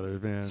Harbaugh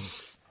brothers, man.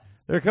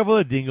 They're a couple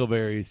of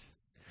dingleberries.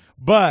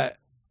 But,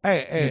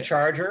 hey. He's a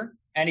Charger,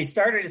 and he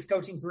started his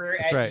coaching career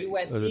at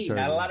USC.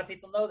 Not a lot of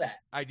people know that.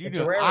 I do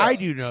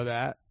know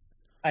that.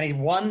 And he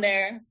won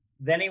there.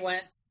 Then he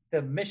went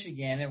to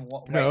Michigan.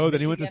 Then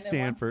he went to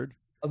Stanford.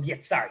 Oh, yeah,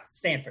 sorry.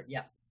 Stanford,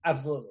 yeah,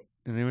 absolutely.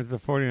 And then he went to the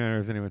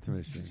 49ers, and he went to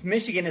Michigan.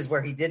 Michigan is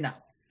where he did not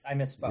win. I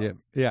misspoke.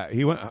 Yeah,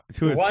 he went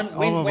to his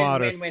alma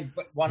mater. Win.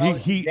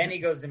 Then he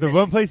goes to the Michigan.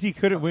 one place he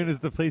couldn't win is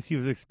the place he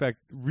was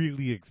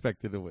really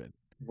expected to win.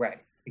 Right,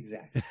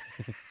 exactly.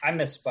 I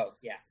misspoke,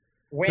 yeah.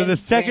 So the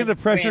second the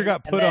pressure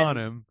got put on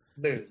him,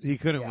 he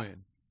couldn't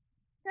win.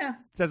 Yeah.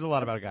 Says a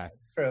lot about a guy.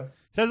 It's true.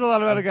 Says a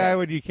lot about a guy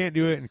when you can't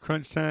do it in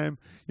crunch time.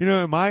 You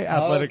know, in my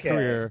athletic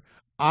career,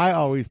 I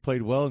always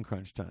played well in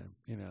crunch time.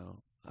 You know,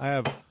 I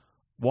have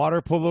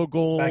water polo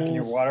goals. Back in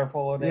your water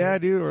polo days? Yeah,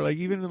 dude. Or like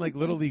even in like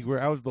Little League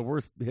where I was the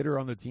worst hitter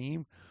on the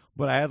team,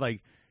 but I had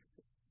like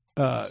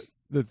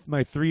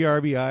My 3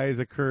 RBIs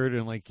occurred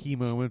in like key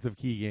moments of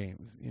key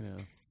games. You know.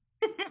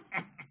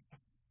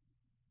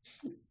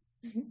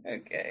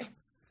 Okay.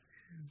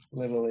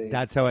 Literally.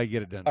 That's how I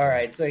get it done. All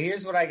right. So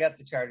here's what I got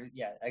the Chargers.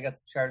 Yeah, I got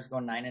the Chargers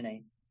going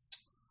 9-8.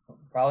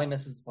 Probably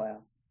misses the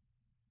playoffs.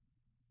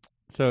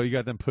 So you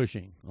got them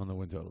pushing on the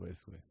win total,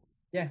 basically.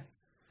 Yeah.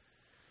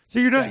 So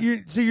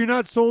you're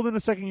not sold in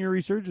a second year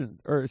resurgence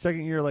or a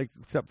second year like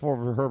step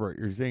forward for Herbert.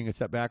 You're saying a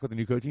step back with a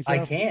new coaching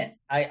staff. I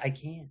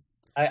can't.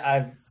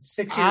 I've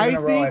 6 years in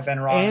a row I've been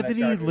wrong.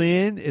 Anthony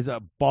Lynn is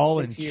a ball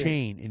and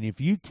chain, and if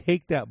you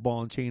take that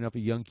ball and chain off a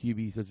young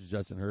QB such as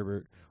Justin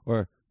Herbert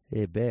or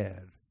a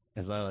bad,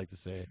 as I like to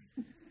say,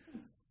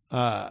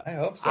 I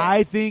hope so.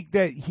 I think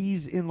that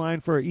he's in line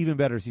for an even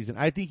better season.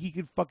 I think he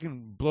could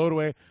fucking blow it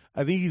away.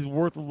 I think he's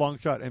worth a long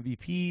shot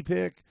MVP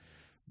pick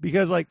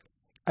because like.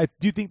 I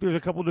do think there's a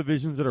couple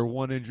divisions that are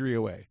one injury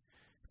away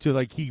to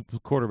like key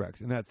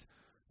quarterbacks, and that's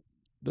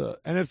the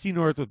NFC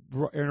North with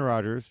Aaron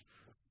Rodgers,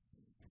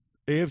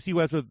 AFC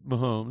West with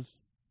Mahomes,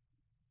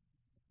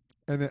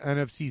 and the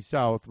NFC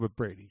South with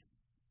Brady.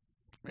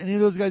 Any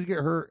of those guys get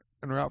hurt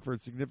and are out for a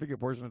significant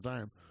portion of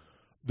time,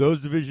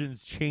 those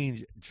divisions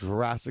change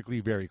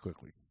drastically very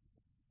quickly.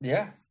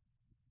 Yeah.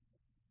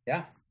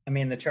 Yeah. I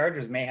mean, the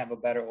Chargers may have a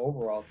better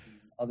overall team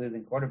other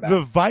than quarterback.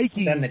 The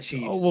Vikings. Than the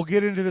Chiefs. Oh, we'll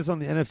get into this on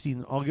the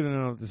NFC. I'll get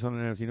into this on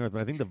the NFC North,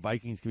 but I think the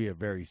Vikings could be a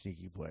very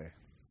sneaky play.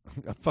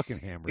 I'm fucking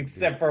hammered.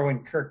 Except for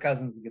when Kirk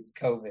Cousins gets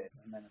COVID,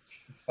 and then it's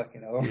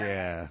fucking over.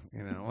 Yeah,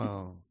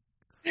 well.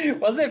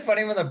 Wasn't it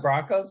funny when the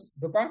Broncos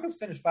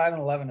finished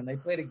 5-11, and they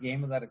played a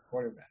game without a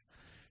quarterback?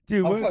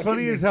 Dude, what's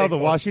funny is how the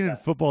Washington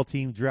football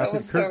team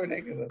drafted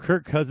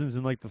Kirk Cousins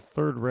in like the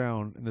 3rd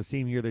round in the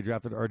same year they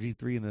drafted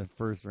RG3 in the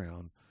 1st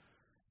round.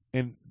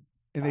 And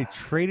they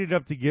traded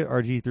up to get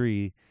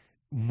RG3,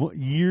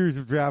 years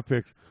of draft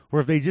picks,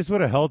 where if they just would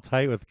have held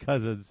tight with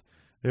Cousins,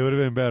 they would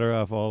have been better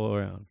off all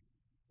around.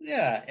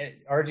 Yeah,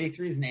 RG3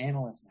 is an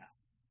analyst now.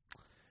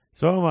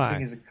 So am I.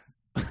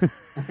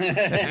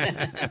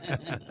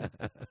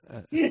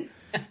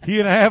 He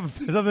and I have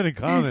something in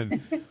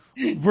common.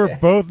 We're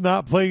both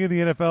not playing in the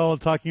NFL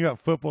and talking about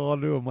football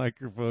into a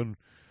microphone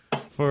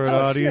for an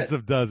audience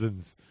of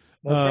dozens.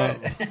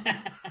 That's right.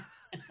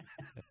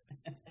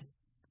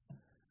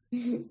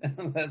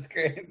 That's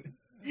great.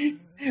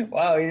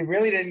 Wow, he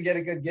really didn't get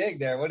a good gig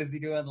there. What is he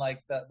doing?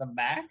 Like the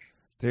Mac?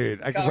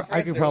 Dude, I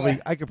could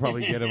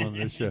probably get him on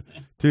this show.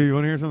 Dude, you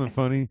want to hear something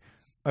funny?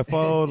 I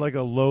followed like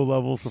a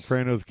low-level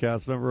Sopranos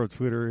cast member of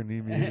Twitter, and he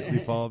immediately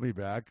followed me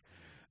back.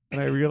 And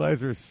I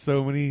realized there's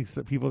so many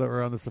people that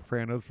were on the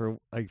Sopranos for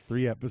like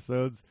 3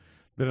 episodes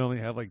that only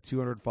have like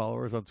 200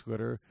 followers on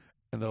Twitter,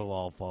 and they'll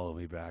all follow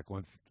me back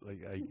once.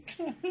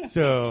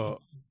 So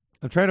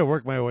I'm trying to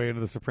work my way into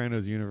the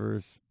Sopranos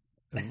universe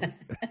as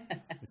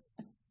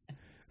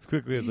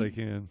quickly as I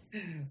can.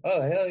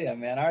 Oh hell yeah,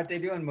 man! Aren't they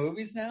doing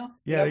movies now?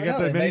 Yeah, they got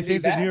the Many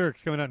Saints of New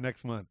York's coming out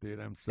next month, dude.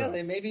 I'm so. Yeah,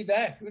 they may be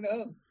back. Who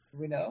knows? Do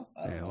we know?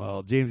 Yeah,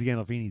 well, James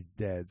Gandolfini's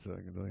dead, so I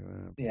can tell you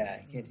that. Yeah,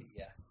 I can't.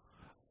 Yeah.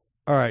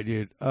 All right,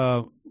 dude.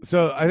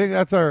 So I think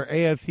that's our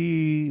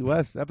AFC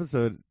West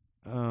episode.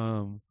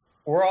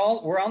 We're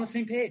on the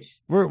same page.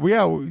 You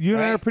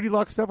and I are pretty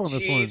lockstep on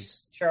this one.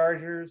 Chiefs,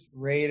 Chargers,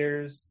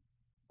 Raiders,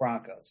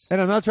 Broncos.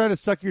 And I'm not trying to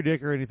suck your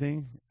dick or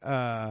anything.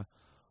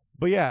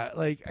 But yeah,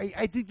 like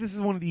I think this is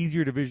one of the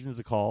easier divisions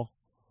to call.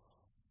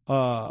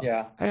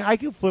 Yeah. I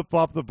can flip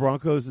flop the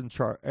Broncos and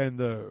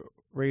the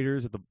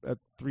Raiders at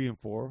 3 and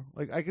 4.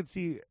 Like I could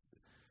see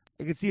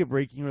it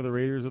breaking where the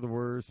Raiders are the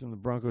worst and the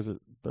Broncos are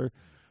third.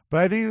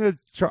 But I think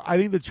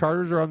the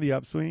Chargers are on the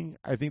upswing.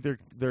 I think they're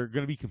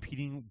going to be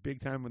competing big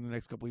time in the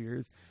next couple of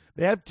years.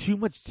 They have too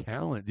much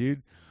talent,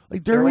 dude.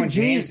 Like Derwin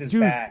James is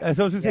dude. Back. As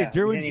I was going to say,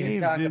 Derwin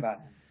James. Talk about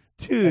him.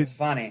 Dude, that's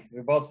funny.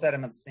 We both said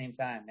him at the same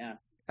time. Yeah.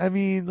 I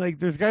mean, like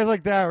there's guys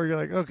like that where you're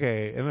like,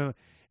 okay, and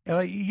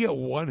like you get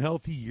one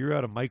healthy year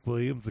out of Mike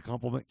Williams to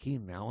complement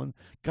Keenan Allen.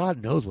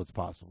 God knows what's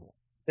possible.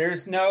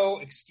 There's no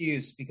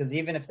excuse because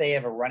even if they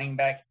have a running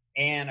back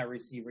and a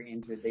receiver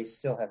injured, they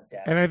still have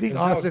depth. And I think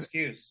Austin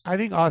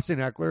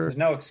Eckler. There's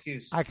no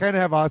excuse. I kind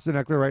of have Austin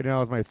Eckler right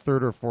now as my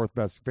 3rd or 4th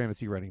best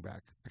fantasy running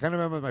back. I kind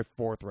of have him as my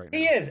 4th right now.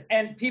 He is,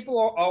 and people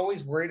are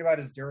always worried about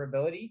his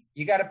durability.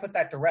 You got to put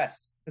that to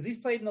rest because he's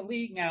played in the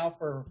league now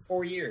for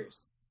 4 years.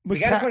 You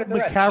got to put it to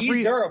rest.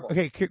 He's durable.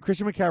 Okay,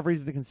 Christian McCaffrey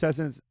is the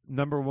consensus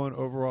 #1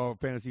 overall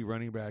fantasy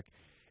running back,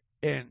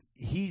 and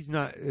he's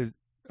not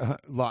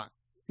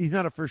he's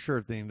not a for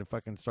sure thing to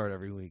fucking start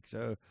every week.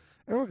 So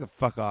everyone can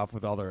fuck off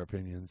with all their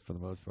opinions for the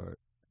most part,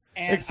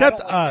 except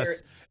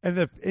us. And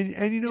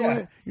you know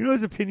what? You know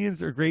his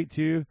opinions are great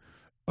too.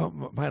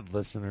 My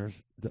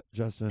listeners,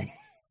 Justin.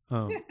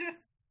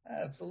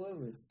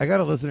 Absolutely. I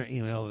got a listener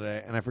email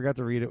today, and I forgot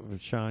to read it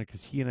with Sean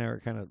because he and I are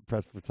kind of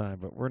pressed for time,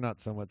 but we're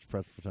not so much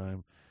pressed for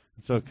time.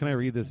 So can I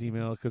read this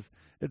email? Because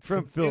it's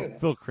from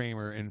Phil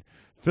Kramer, and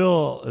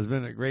Phil has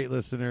been a great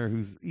listener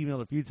who's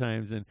emailed a few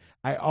times, and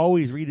I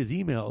always read his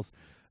emails.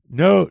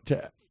 Note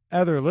to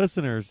other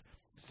listeners,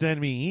 send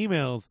me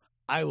emails.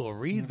 I will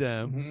read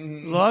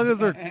them as long as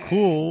they're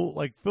cool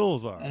like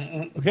Phil's are.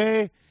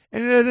 Okay?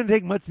 And it doesn't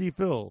take much to be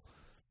Phil.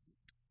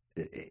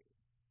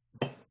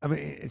 I mean,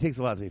 it takes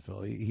a lot to be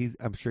Phil.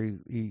 I'm sure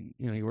he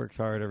works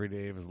hard every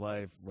day of his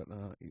life,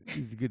 whatnot.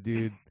 He's a good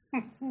dude.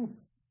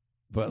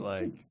 But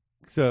like,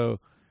 so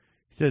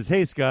he says,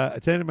 "Hey Scott,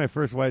 attended my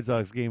first White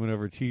Sox game in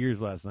over 2 years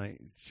last night.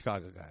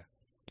 Chicago guy.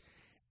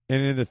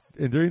 And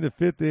during the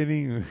fifth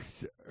inning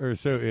or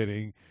so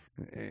inning,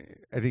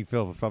 I think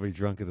Phil was probably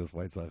drunk at this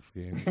White Sox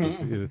game.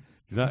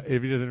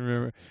 If he doesn't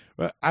remember,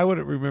 but I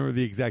wouldn't remember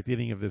the exact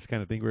inning of this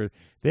kind of thing where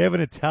they have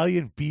an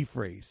Italian beef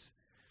race.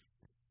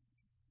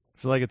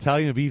 So like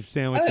Italian beef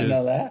sandwiches. I didn't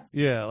know that.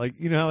 Yeah, like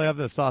you know how they have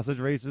the sausage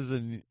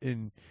races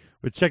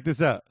but check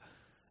this out.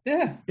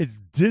 Yeah. It's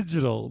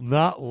digital,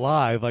 not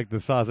live like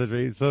the sausage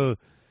race. So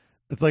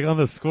it's like on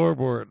the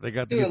scoreboard they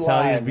got the Italian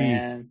live, beef.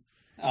 Man.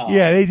 Oh,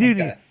 yeah, they do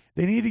okay.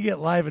 they need to get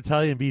live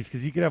Italian beefs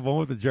because you can have one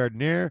with the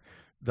giardiniera,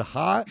 the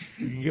hot,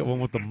 you can get one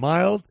with the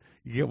mild,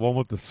 you get one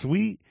with the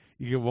sweet,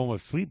 you get one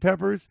with sweet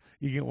peppers,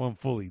 you get one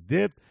fully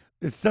dipped.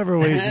 There's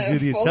several ways to do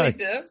the fully Italian.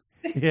 dipped?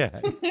 Yeah.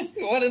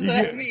 What does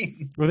that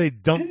mean? Where they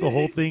dump the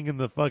whole thing in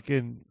the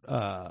fucking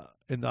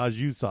in the au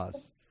jus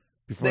sauce.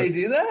 They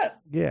do that?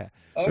 Yeah.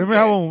 Okay. Remember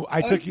how when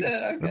I took you?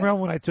 Okay. Remember how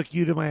when I took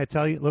you to my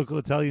local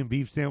Italian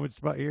beef sandwich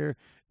spot here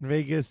in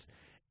Vegas,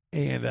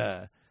 and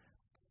I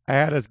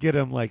had us get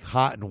them like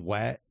hot and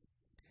wet.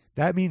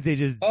 That means they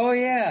just. Oh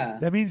yeah.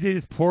 That means they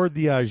just poured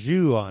the au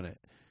jus on it.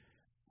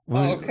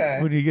 Okay.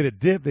 When you get a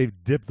dip, they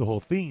dip the whole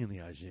thing in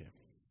the au jus.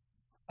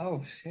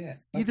 Oh shit. Okay.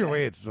 Either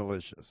way, it's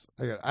delicious.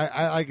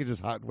 I like it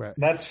just hot and wet.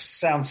 That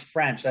sounds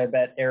French. I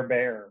bet Air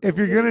Bear. If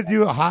you're gonna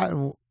do it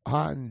hot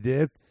and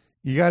dipped,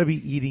 you got to be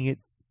eating it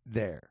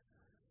there.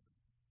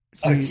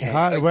 See, Okay.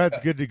 hot and wet's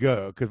good to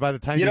go because by the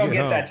time you don't get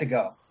get home, that to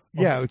go.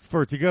 Yeah, it's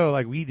for to go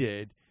like we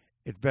did.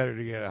 It's better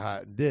to get it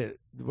hot and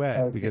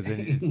wet because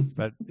then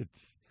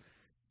it's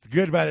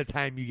good by the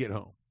time you get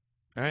home.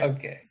 All right.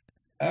 Okay.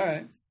 All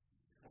right.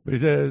 But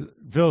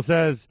Phil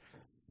says,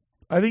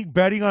 I think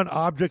betting on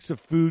objects of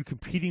food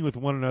competing with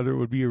one another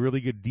would be a really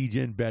good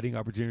DGen betting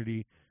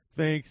opportunity.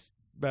 Thanks,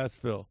 best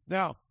Phil.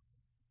 Now,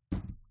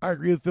 I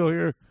agree with Phil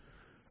here.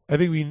 I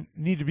think we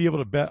need to be able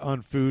to bet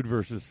on food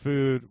versus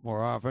food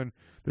more often.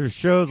 There's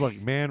shows like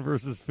Man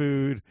versus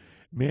Food,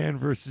 Man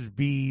versus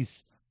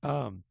Beast.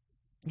 You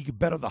can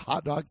bet on the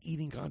hot dog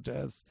eating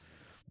contest,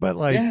 but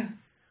like,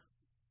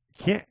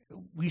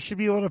 we should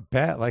be able to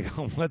bet like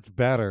on what's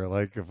better,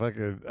 like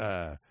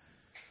a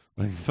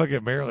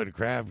fucking Maryland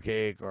crab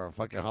cake or a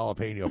fucking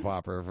jalapeno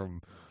popper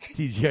from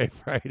TGI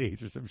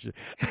Fridays or some shit.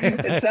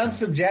 It sounds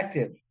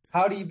subjective.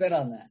 How do you bet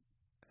on that?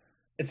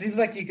 It seems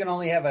like you can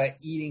only have a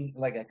eating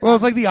like a. Well,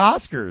 it's like the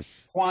Oscars.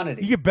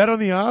 Quantity. You can bet on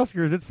the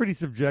Oscars. It's pretty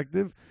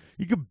subjective.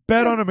 You could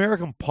bet on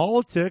American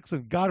politics,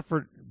 and God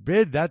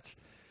forbid that's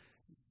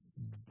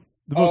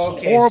the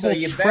most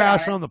horrible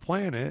trash on the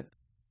planet.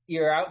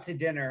 You're out to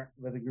dinner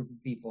with a group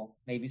of people,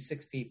 maybe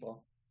 6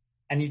 people,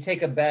 and you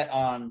take a bet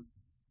on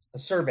a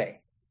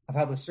survey of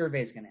how the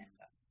survey is going to end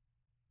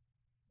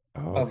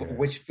up. Okay. Of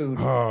which food.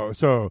 Oh,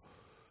 so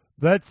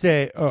let's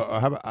say, how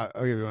about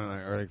I'll give you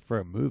one like for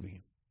a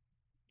movie.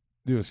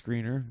 Do a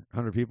screener,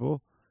 100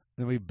 people,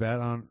 then we bet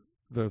on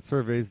the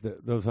surveys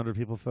that those 100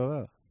 people fill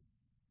out.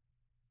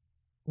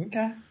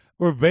 Okay.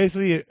 We're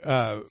basically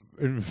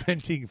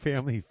inventing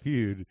Family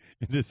Feud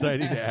and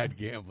deciding to add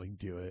gambling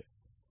to it.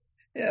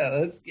 Yeah,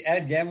 let's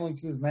add gambling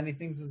to as many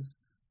things as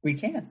we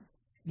can.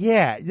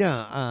 Yeah.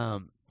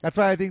 That's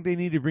why I think they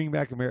need to bring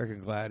back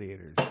American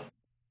Gladiators.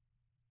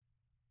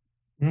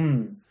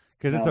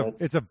 Because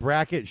it's a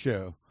bracket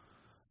show,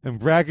 and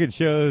bracket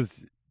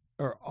shows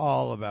are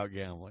all about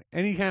gambling.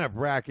 Any kind of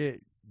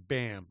bracket,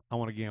 bam, I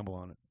want to gamble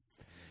on it.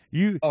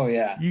 You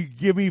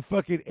give me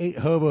fucking 8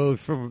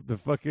 hobos from the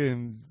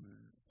fucking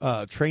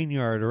train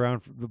yard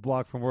around the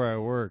block from where I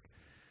work.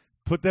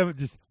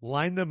 Just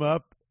line them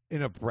up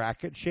in a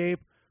bracket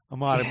shape.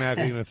 I'm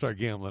automatically going to start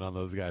gambling on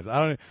those guys.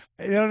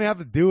 They don't have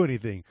to do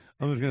anything.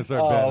 I'm just going to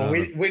start betting on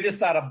them. We just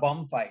thought of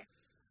bum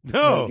fights.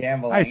 No,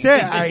 I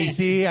said I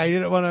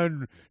didn't want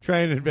to try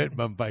and invent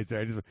bum fights.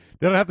 They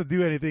don't have to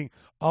do anything.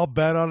 I'll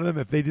bet on them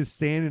if they just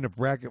stand in a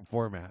bracket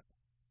format.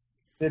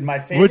 Did my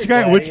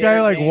favorite which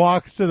guy like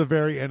walks to the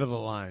very end of the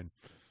line?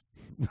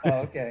 Oh,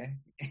 okay.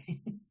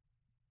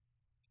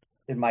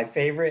 Did my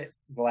favorite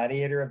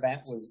gladiator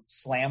event was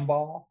Slam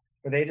Ball,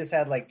 where they just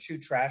had like 2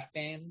 trash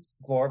cans,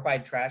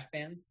 glorified trash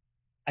cans,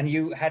 and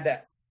you had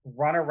to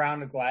run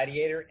around a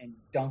gladiator and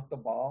dunk the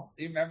ball.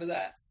 Do you remember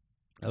that?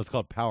 That was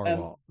called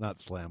Powerball, not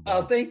Slam Ball.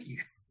 Oh, thank you.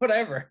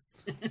 Whatever.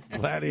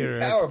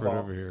 Gladiator expert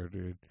over here,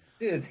 dude.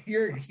 Dude,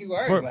 you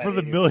are for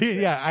the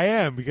million. Yeah, I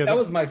am because that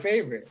was my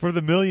favorite. For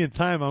the millionth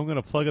time, I'm going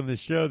to plug on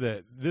this show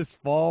that this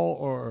fall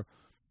or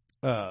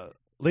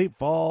late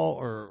fall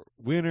or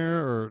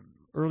winter or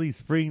early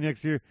spring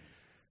next year,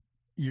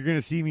 you're going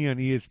to see me on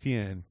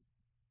ESPN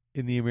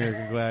in the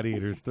American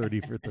Gladiators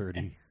 30 for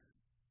 30.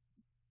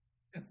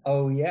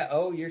 Oh yeah.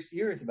 Oh, you're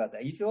serious about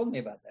that? You told me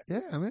about that.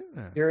 Yeah, I'm in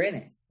that. You're in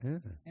it.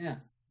 Yeah.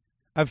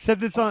 I've said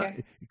this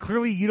on.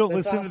 Clearly, you don't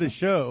listen to the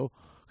show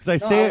because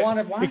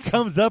it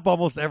comes up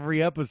almost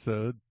every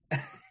episode.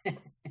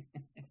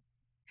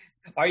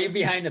 Are you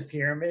behind the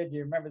pyramid? Do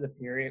you remember the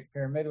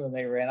pyramid when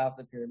they ran off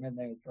the pyramid and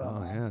they were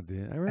throwing Oh yeah,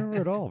 dude. I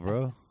remember it all,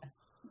 bro.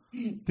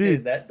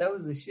 Dude, that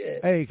was the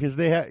shit. Hey, because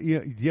they have, do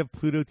you have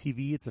Pluto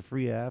TV? It's a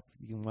free app.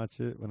 You can watch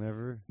it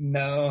whenever.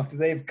 No, do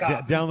they have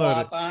coffin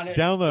download flop on it?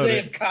 Download do they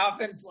it. have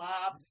coffin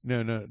flops?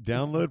 No.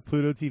 Download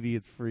Pluto TV.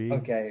 It's free.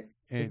 Okay.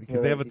 And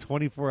because they have a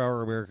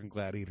 24-hour American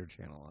Gladiator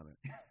channel on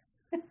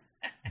it.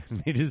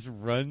 And they just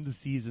run the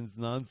seasons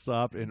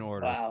nonstop in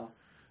order. Wow.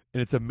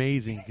 And it's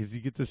amazing because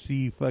you get to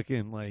see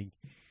fucking like,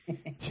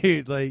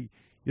 dude, like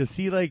you'll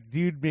see like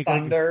dude make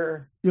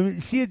Thunder. Like,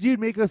 you see a dude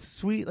make a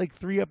sweet like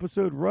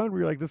 3-episode run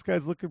where you're like, this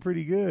guy's looking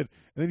pretty good,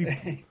 and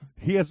then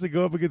he has to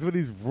go up against one of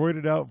these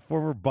roided out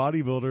former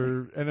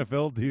bodybuilder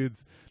NFL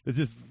dudes that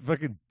just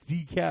fucking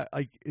decap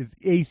like his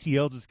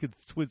ACL just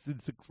gets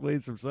twisted 6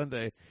 ways from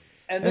Sunday.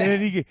 And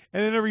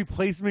then a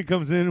replacement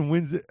comes in and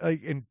wins it,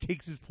 like, and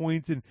takes his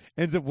points and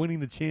ends up winning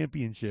the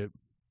championship.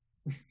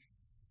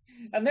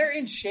 And they're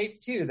in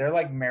shape too. They're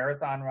like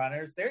marathon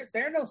runners. They're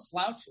no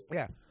slouches.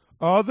 Yeah.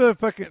 All the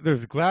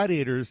there's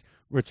gladiators,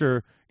 which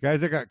are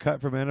guys that got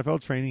cut from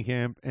NFL training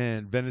camp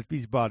and Venice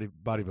Beach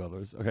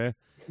bodybuilders, okay?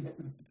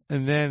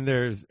 And then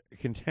there's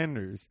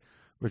contenders,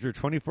 which are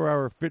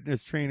 24-hour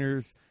fitness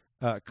trainers,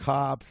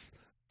 cops,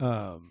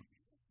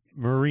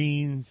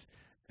 Marines,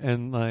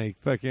 and like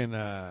fucking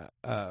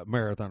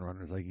marathon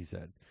runners, like you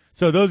said.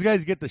 So those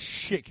guys get the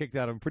shit kicked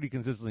out of them pretty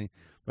consistently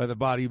by the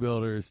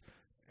bodybuilders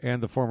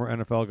and the former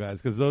NFL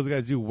guys, because those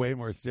guys do way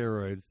more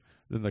steroids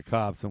than the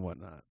cops and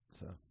whatnot.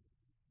 So.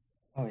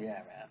 Oh yeah,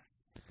 man.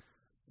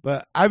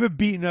 But I've been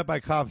beaten up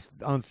by cops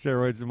on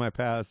steroids in my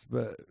past,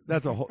 but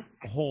that's a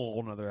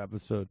whole another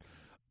episode.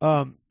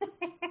 Oh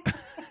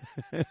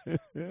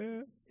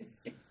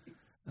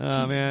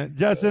man,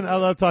 Justin, I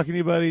love talking to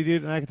you, buddy,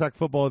 dude, and I can talk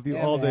football with you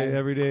all day,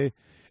 every day.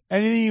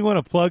 Anything you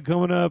want to plug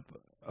coming up?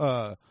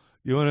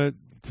 You want to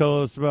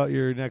tell us about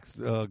your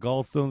next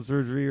gallstone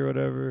surgery or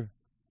whatever?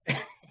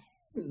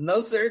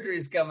 No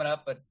surgery's coming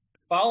up, but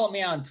follow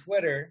me on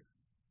Twitter,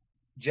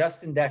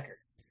 Justin Decker.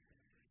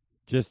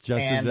 Just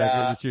Justin Decker,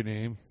 that's your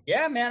name?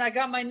 Yeah, man, I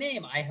got my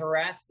name. I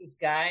harassed this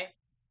guy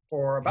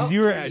for about 3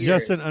 you were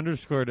years.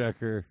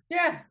 Justin_Decker.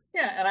 Yeah,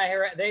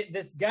 and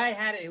this guy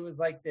had it. It was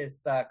like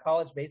this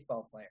college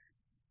baseball player.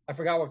 I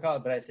forgot what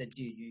college, but I said,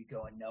 dude, you're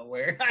going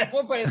nowhere. At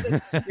one point I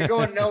said, you're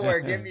going nowhere.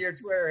 Give me your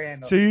Twitter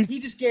handle. So he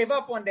just gave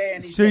up one day,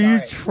 and he said,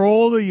 you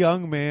trolled a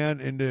young man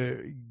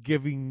into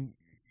giving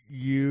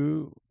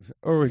you,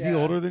 or was he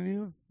older than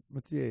you?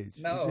 What's the age?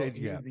 No, What's the age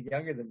he was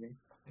younger than me.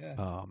 Yeah.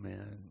 Oh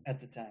man, at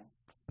the time.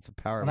 That's a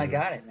power move. I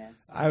got it, man.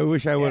 I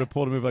wish I would have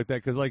pulled a move like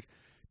that, because, like,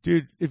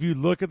 dude, if you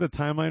look at the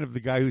timeline of the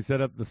guy who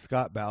set up the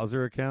Scott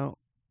Bowser account,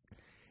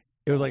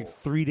 it was like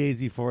 3 days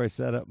before I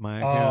set up my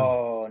account.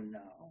 Oh no!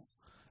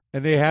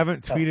 And they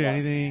haven't tweeted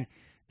anything.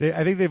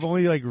 I think they've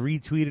only like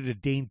retweeted a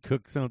Dane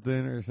Cook something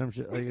or some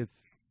shit. Like it's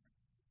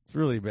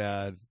really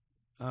bad.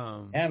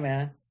 Yeah,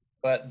 man.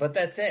 But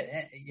that's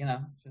it. You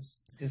know,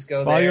 just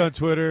go follow there. You on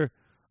Twitter.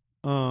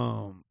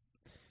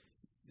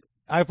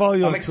 I follow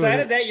you on Twitter. I'm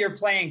excited that you're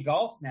playing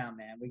golf now,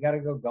 man. We got to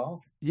go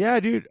golf. Yeah,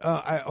 dude.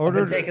 I've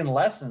been taking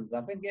lessons.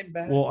 I've been getting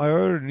better. Well, I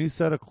ordered a new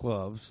set of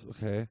clubs.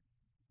 Okay,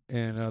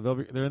 and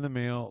they're in the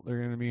mail. They're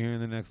going to be here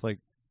in the next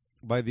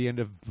by the end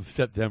of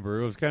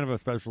September. It was kind of a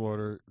special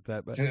order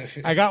but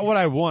I got what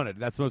I wanted.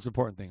 That's the most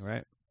important thing,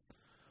 right?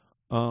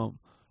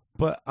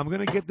 But I'm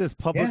going to get this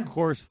public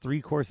course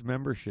 3-course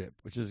membership,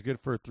 which is good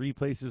for 3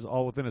 places,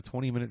 all within a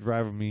 20-minute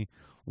drive of me.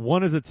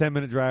 One is a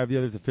 10-minute drive. The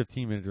other is a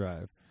 15-minute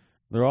drive.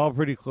 They're all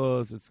pretty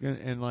close.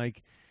 And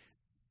like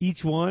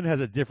each one has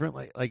a different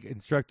like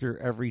instructor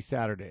every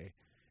Saturday.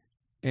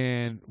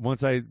 And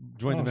once I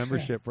join the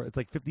membership, it's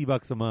like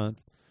 $50 a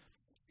month,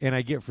 and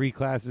I get free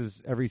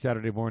classes every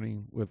Saturday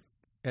morning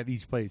at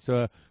each place.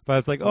 So if I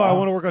was like, I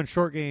want to work on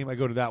short game, I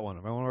go to that one.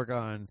 If I want to work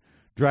on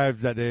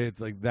drives that day, it's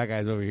like that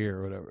guy's over here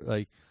or whatever.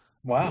 Like,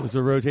 wow, it's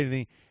a rotating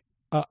thing.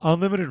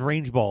 Unlimited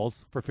range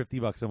balls for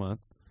 $50 a month.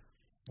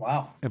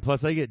 Wow. And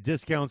plus I get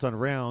discounts on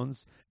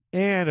rounds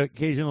and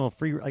occasional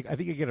free, like I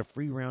think I get a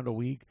free round a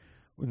week,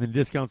 and then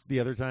discounts the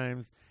other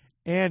times,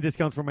 and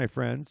discounts for my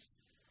friends.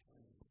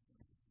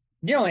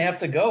 You only have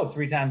to go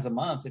 3 times a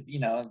month, if you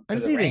know. I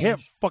just need to hit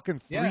fucking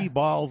 3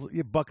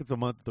 buckets a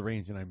month at the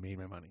range, and I made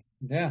my money.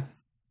 Yeah,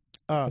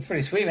 that's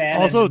pretty sweet, man.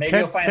 Also, and maybe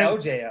you'll find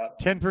OJ out.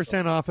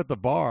 10% off at the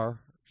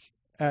bar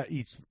at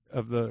each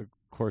of the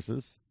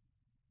courses.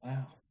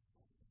 Wow,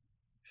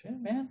 shit,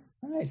 man,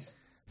 nice.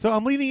 So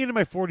I'm leaning into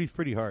my 40s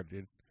pretty hard,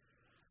 dude.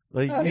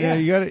 Like,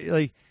 you gotta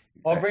like.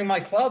 I'll bring my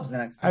clubs the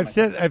next time.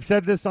 I've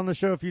said this on the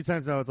show a few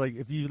times now. It's like,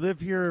 if you live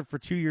here for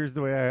 2 years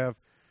the way I have,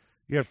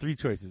 you have 3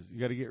 choices. You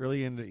got to get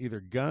really into either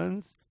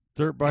guns,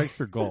 dirt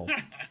bikes, or golf.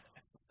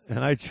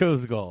 And I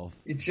chose golf.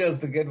 You chose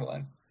the good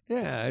one.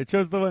 Yeah, I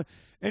chose the one.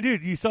 And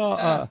dude, you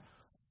saw.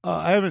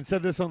 I haven't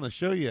said this on the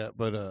show yet,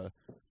 but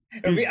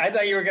dude, I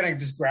thought you were gonna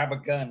just grab a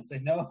gun and say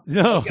no.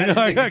 No,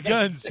 I got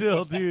guns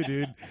still,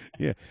 dude.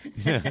 Yeah.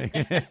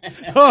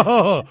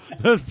 Oh,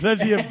 there's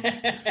plenty of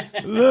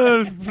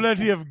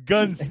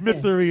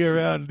gunsmithery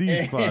around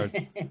these parts.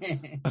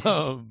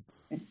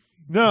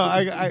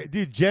 No,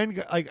 dude,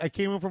 Jen, I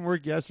came home from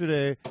work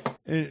yesterday,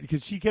 and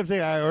because she kept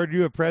saying I ordered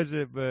you a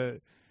present,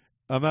 but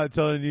I'm not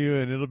telling you,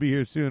 and it'll be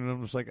here soon. And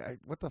I'm just like,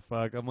 what the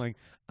fuck? I'm like,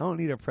 I don't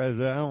need a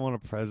present. I don't want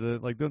a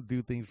present. Like, don't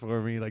do things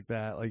for me like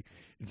that. Like,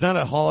 it's not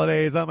a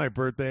holiday. It's not my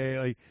birthday.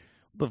 Like,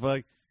 what the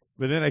fuck?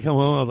 But then I come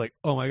home, I was like,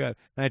 oh my god.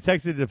 And I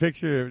texted a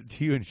picture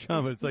to you and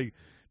Sean, but it's like,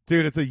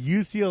 dude, it's a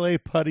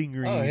UCLA putting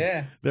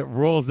green that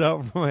rolls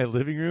out from my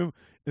living room.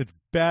 It's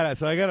badass.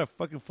 So I got a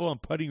fucking full on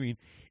putting green.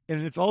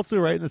 And it's also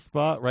right in the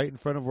spot, right in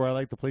front of where I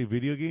like to play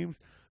video games.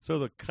 So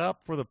the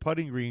cup for the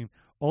putting green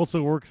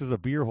also works as a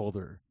beer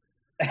holder.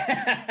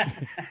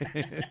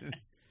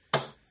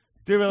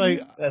 Dude, but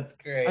like, that's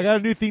great. I got a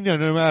new thing now.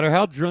 No matter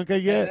how drunk I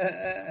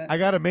get, I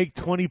got to make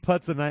 20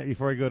 putts a night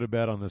before I go to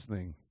bed on this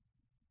thing.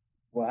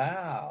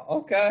 Wow.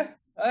 Okay.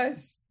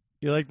 Nice.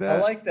 You like that?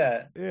 I like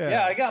that.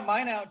 Yeah. I got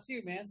mine out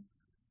too, man.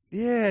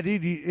 Yeah,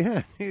 dude.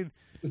 Yeah, dude.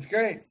 It's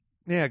great.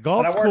 Yeah,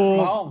 golf's and I work cool.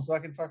 from home, so I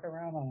can fuck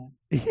around on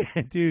it.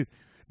 Yeah, dude.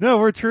 No,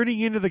 we're turning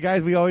into the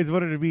guys we always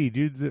wanted to be,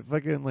 dudes. That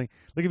fucking like,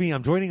 look at me.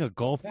 I'm joining a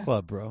golf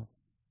club, bro.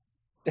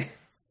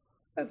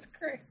 That's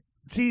great.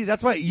 See,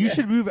 that's why you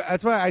should move.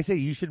 That's why I say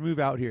you should move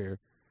out here,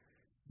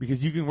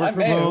 because you can work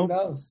from home. Who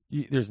knows?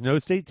 There's no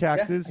state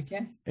taxes, I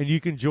can. And you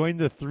can join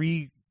the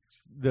three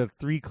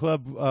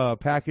club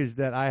package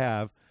that I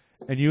have,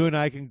 and you and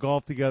I can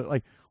golf together.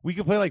 Like, we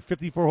can play like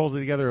 54 holes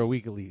together a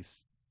week at least.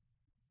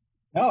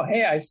 No,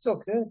 hey, I still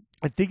could.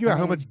 And think about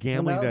how much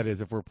gambling that is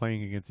if we're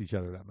playing against each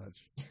other that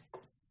much.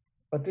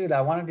 But dude,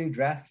 I want to do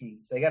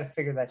DraftKings. They got to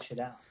figure that shit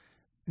out.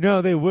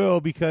 No, they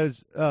will,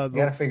 because you got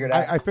to figure it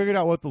out. I figured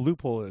out what the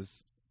loophole is.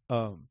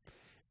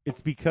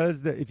 It's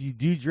because that if you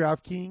do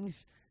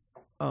DraftKings,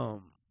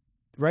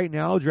 right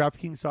now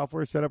DraftKings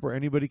software is set up where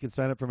anybody can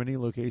sign up from any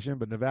location,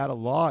 but Nevada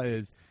law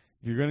is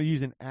if you're going to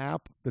use an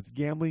app that's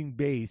gambling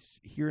based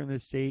here in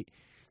this state,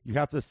 you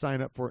have to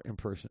sign up for it in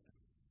person.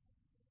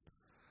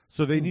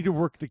 So they need to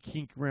work the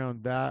kink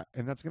around that,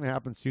 and that's going to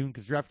happen soon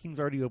because DraftKings is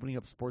already opening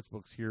up sports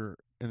books here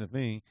in the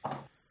thing.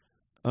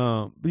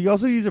 But you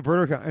also use a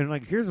burner account, and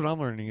like here's what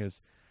I'm learning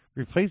is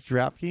replace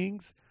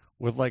DraftKings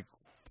with like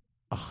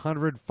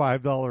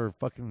 $105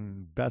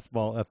 fucking best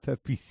ball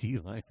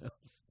FFPC lineups,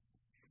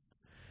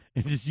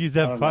 and just use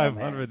that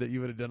 500 that you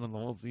would have done on the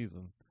whole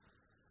season.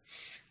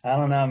 I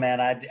don't know, man.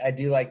 I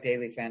do like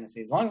daily fantasy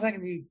as long as I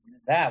can do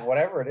that,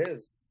 whatever it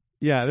is.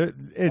 Yeah,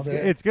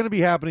 it's going to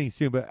be happening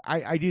soon, but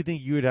I do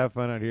think you would have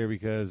fun out here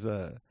because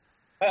I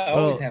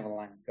always have a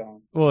lineup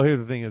going. Well, here's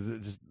the thing: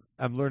 is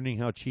I'm learning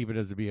how cheap it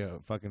is to be a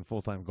fucking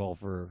full-time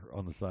golfer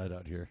on the side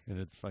out here, and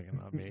it's fucking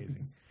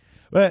amazing.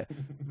 But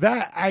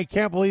that I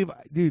can't believe,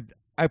 dude.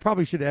 I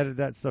probably should edit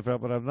that stuff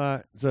out, but I'm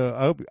not.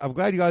 So I'm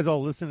glad you guys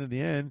all listened to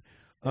the end.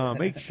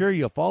 Make sure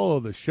you follow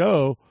the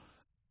show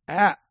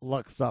at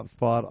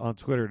LuckStopsPod on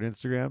Twitter and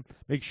Instagram.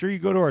 Make sure you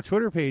go to our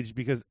Twitter page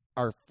because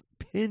our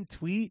pinned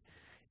tweet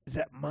is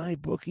that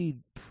MyBookie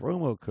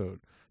promo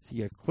code. So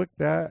you click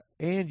that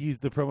and use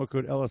the promo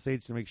code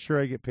LSH to make sure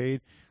I get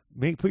paid.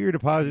 Put your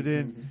deposit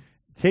in.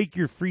 Take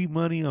your free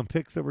money on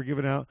picks that we're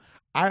giving out.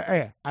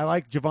 I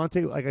like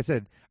Javonte. Like I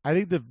said, I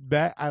think the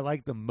bet I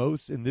like the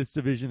most in this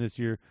division this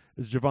year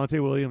is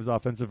Javonte Williams,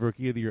 Offensive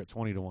Rookie of the Year at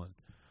 20-1.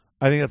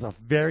 I think that's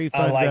a very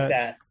fun bet. I like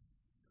that.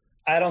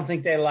 I don't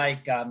think they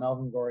like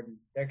Melvin Gordon.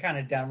 They're kind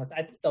of done with.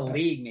 I think the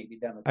league may be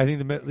done with. I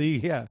think the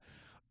league, yeah.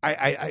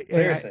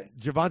 Seriously,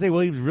 Javonte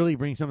Williams really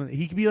brings something.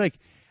 He could be like,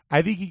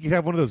 I think he could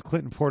have one of those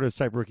Clinton Portis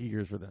type rookie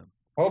years for them.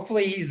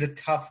 Hopefully, he's a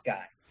tough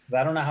guy because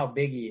I don't know how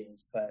big he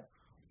is, but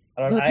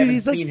I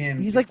haven't seen him.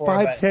 He's before,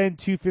 like 5'10",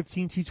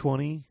 215,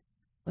 220.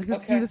 Like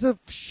that's a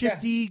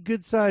shifty,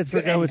 good size for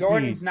a guy with speed.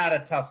 Gordon's not a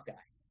tough guy.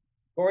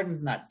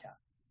 Gordon's not tough.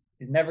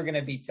 He's never going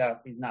to be tough.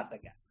 He's not the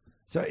guy.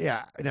 So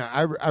yeah, no,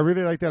 I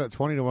really like that at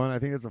 20-1. I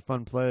think it's a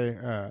fun play.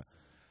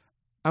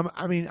 I'm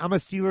a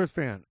Steelers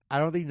fan. I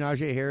don't think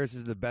Najee Harris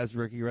is the best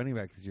rookie running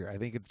back this year. I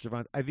think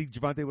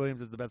Javonte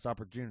Williams is the best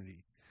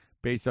opportunity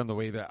based on the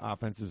way that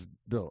offense is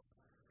built.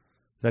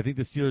 So I think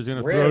the Steelers are going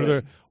to throw to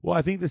their. Well,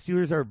 I think the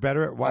Steelers are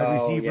better at wide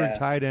receiver and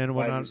tight end.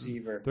 Wide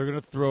receiver. They're going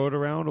to throw it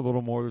around a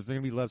little more. There's going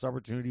to be less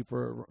opportunity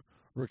for a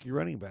rookie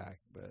running back.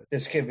 But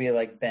this could be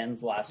like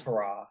Ben's last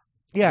hurrah.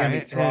 Yeah,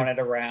 and throwing it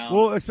around.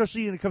 Well,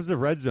 especially when it comes to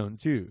red zone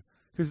too,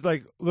 because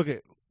like, look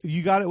at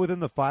you got it within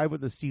the 5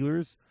 with the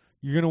Steelers.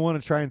 You're going to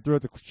want to try and throw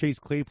it to Chase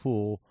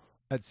Claypool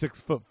at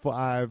 6'5",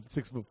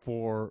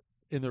 6'4"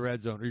 in the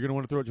red zone. Or you're going to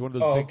want to throw it to one of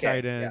those big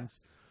tight ends.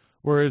 Yeah.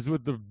 Whereas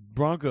with the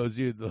Broncos,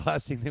 dude, the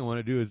last thing they want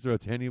to do is throw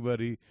it to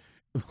anybody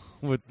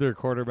with their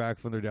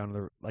quarterbacks when they're down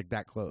to like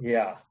that close.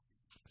 Yeah,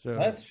 so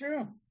that's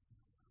true.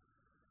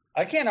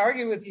 I can't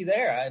argue with you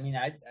there. I mean,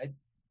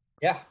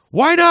 yeah.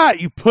 Why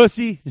not, you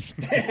pussy?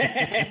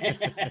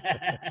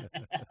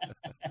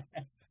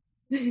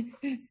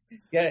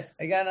 Yeah,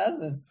 I got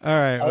nothing. All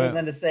right. Other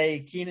than to say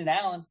Keenan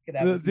Allen could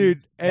have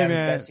dude, hey, his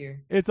man, best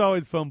year. It's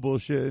always fun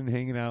bullshit and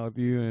hanging out with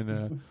you.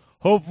 And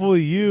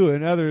hopefully you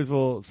and others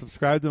will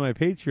subscribe to my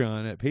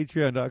Patreon at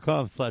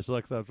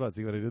patreon.com/LuckStopsPod.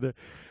 See what I did there?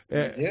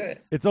 Let's do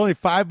it. It's only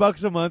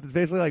 $5 a month. It's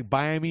basically like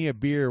buying me a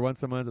beer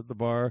once a month at the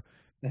bar.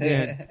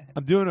 And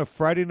I'm doing a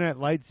Friday Night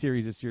Lights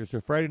series this year.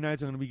 So Friday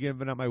nights I'm going to be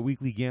giving out my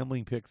weekly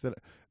gambling picks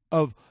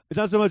it's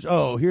not so much,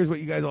 oh, here's what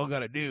you guys all got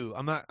to do.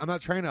 I'm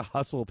not trying to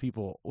hustle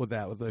people with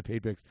my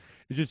paid picks.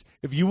 It's just,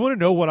 if you want to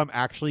know what I'm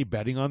actually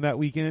betting on that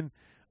weekend,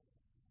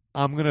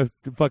 I'm going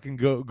to fucking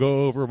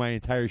go over my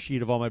entire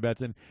sheet of all my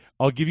bets, and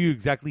I'll give you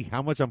exactly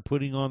how much I'm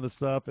putting on the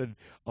stuff, and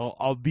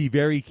I'll be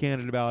very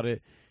candid about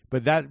it.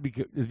 But that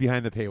is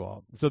behind the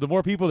paywall. So the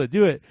more people that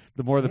do it,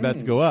 the more the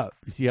bets go up.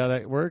 You see how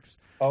that works?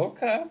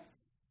 Okay.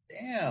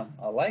 Damn,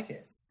 I like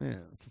it. Yeah,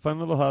 it's a fun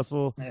little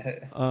hustle.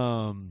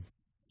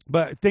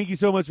 But thank you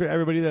so much for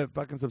everybody that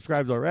fucking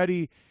subscribes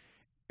already.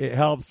 It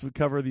helps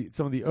cover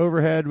some of the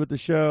overhead with the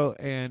show.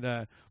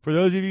 And for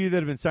those of you that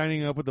have been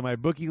signing up with the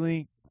MyBookie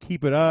link,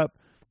 keep it up.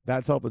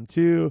 That's helping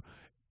too.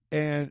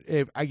 And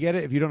if I get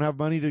it, if you don't have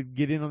money to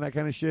get in on that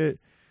kind of shit,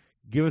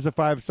 give us a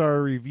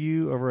 5-star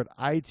review over at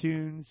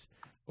iTunes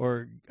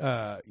or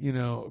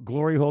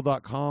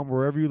gloryhole.com,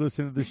 wherever you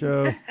listen to the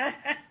show.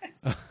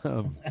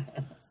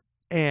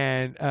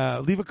 And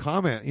leave a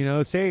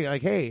comment. Say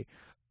like, hey,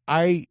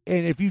 and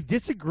if you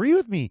disagree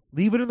with me,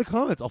 leave it in the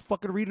comments. I'll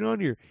fucking read it on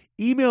here.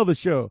 Email the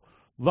show,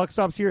 the Luck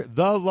Stops Here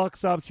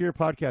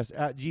podcast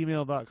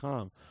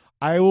 @gmail.com.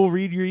 I will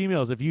read your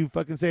emails. If you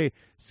fucking say,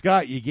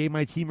 Scott, you gave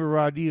my team a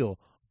raw deal,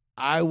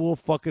 I will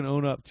fucking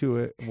own up to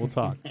it, and we'll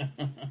talk.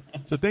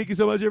 So thank you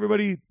so much,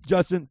 everybody.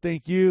 Justin,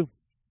 thank you.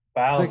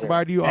 Bowser, say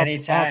goodbye to you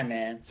anytime,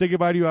 man. Say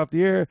goodbye to you off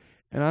the air,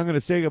 and I'm going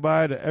to say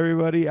goodbye to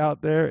everybody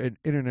out there in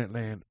internet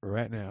land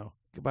right now.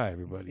 Goodbye,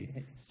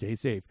 everybody. Stay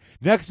safe.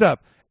 Next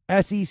up,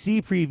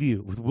 SEC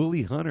preview with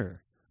Willie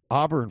Hunter,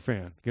 Auburn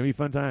fan. Gonna be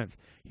fun times.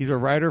 He's a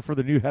writer for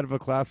the new Head of a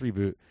Class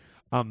reboot.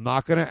 I'm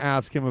not going to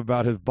ask him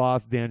about his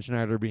boss, Dan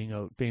Schneider, being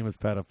a famous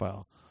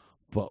pedophile,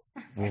 but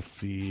we'll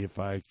see if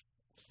I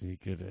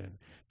sneak it in.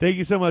 Thank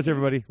you so much,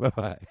 everybody.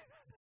 Bye-bye.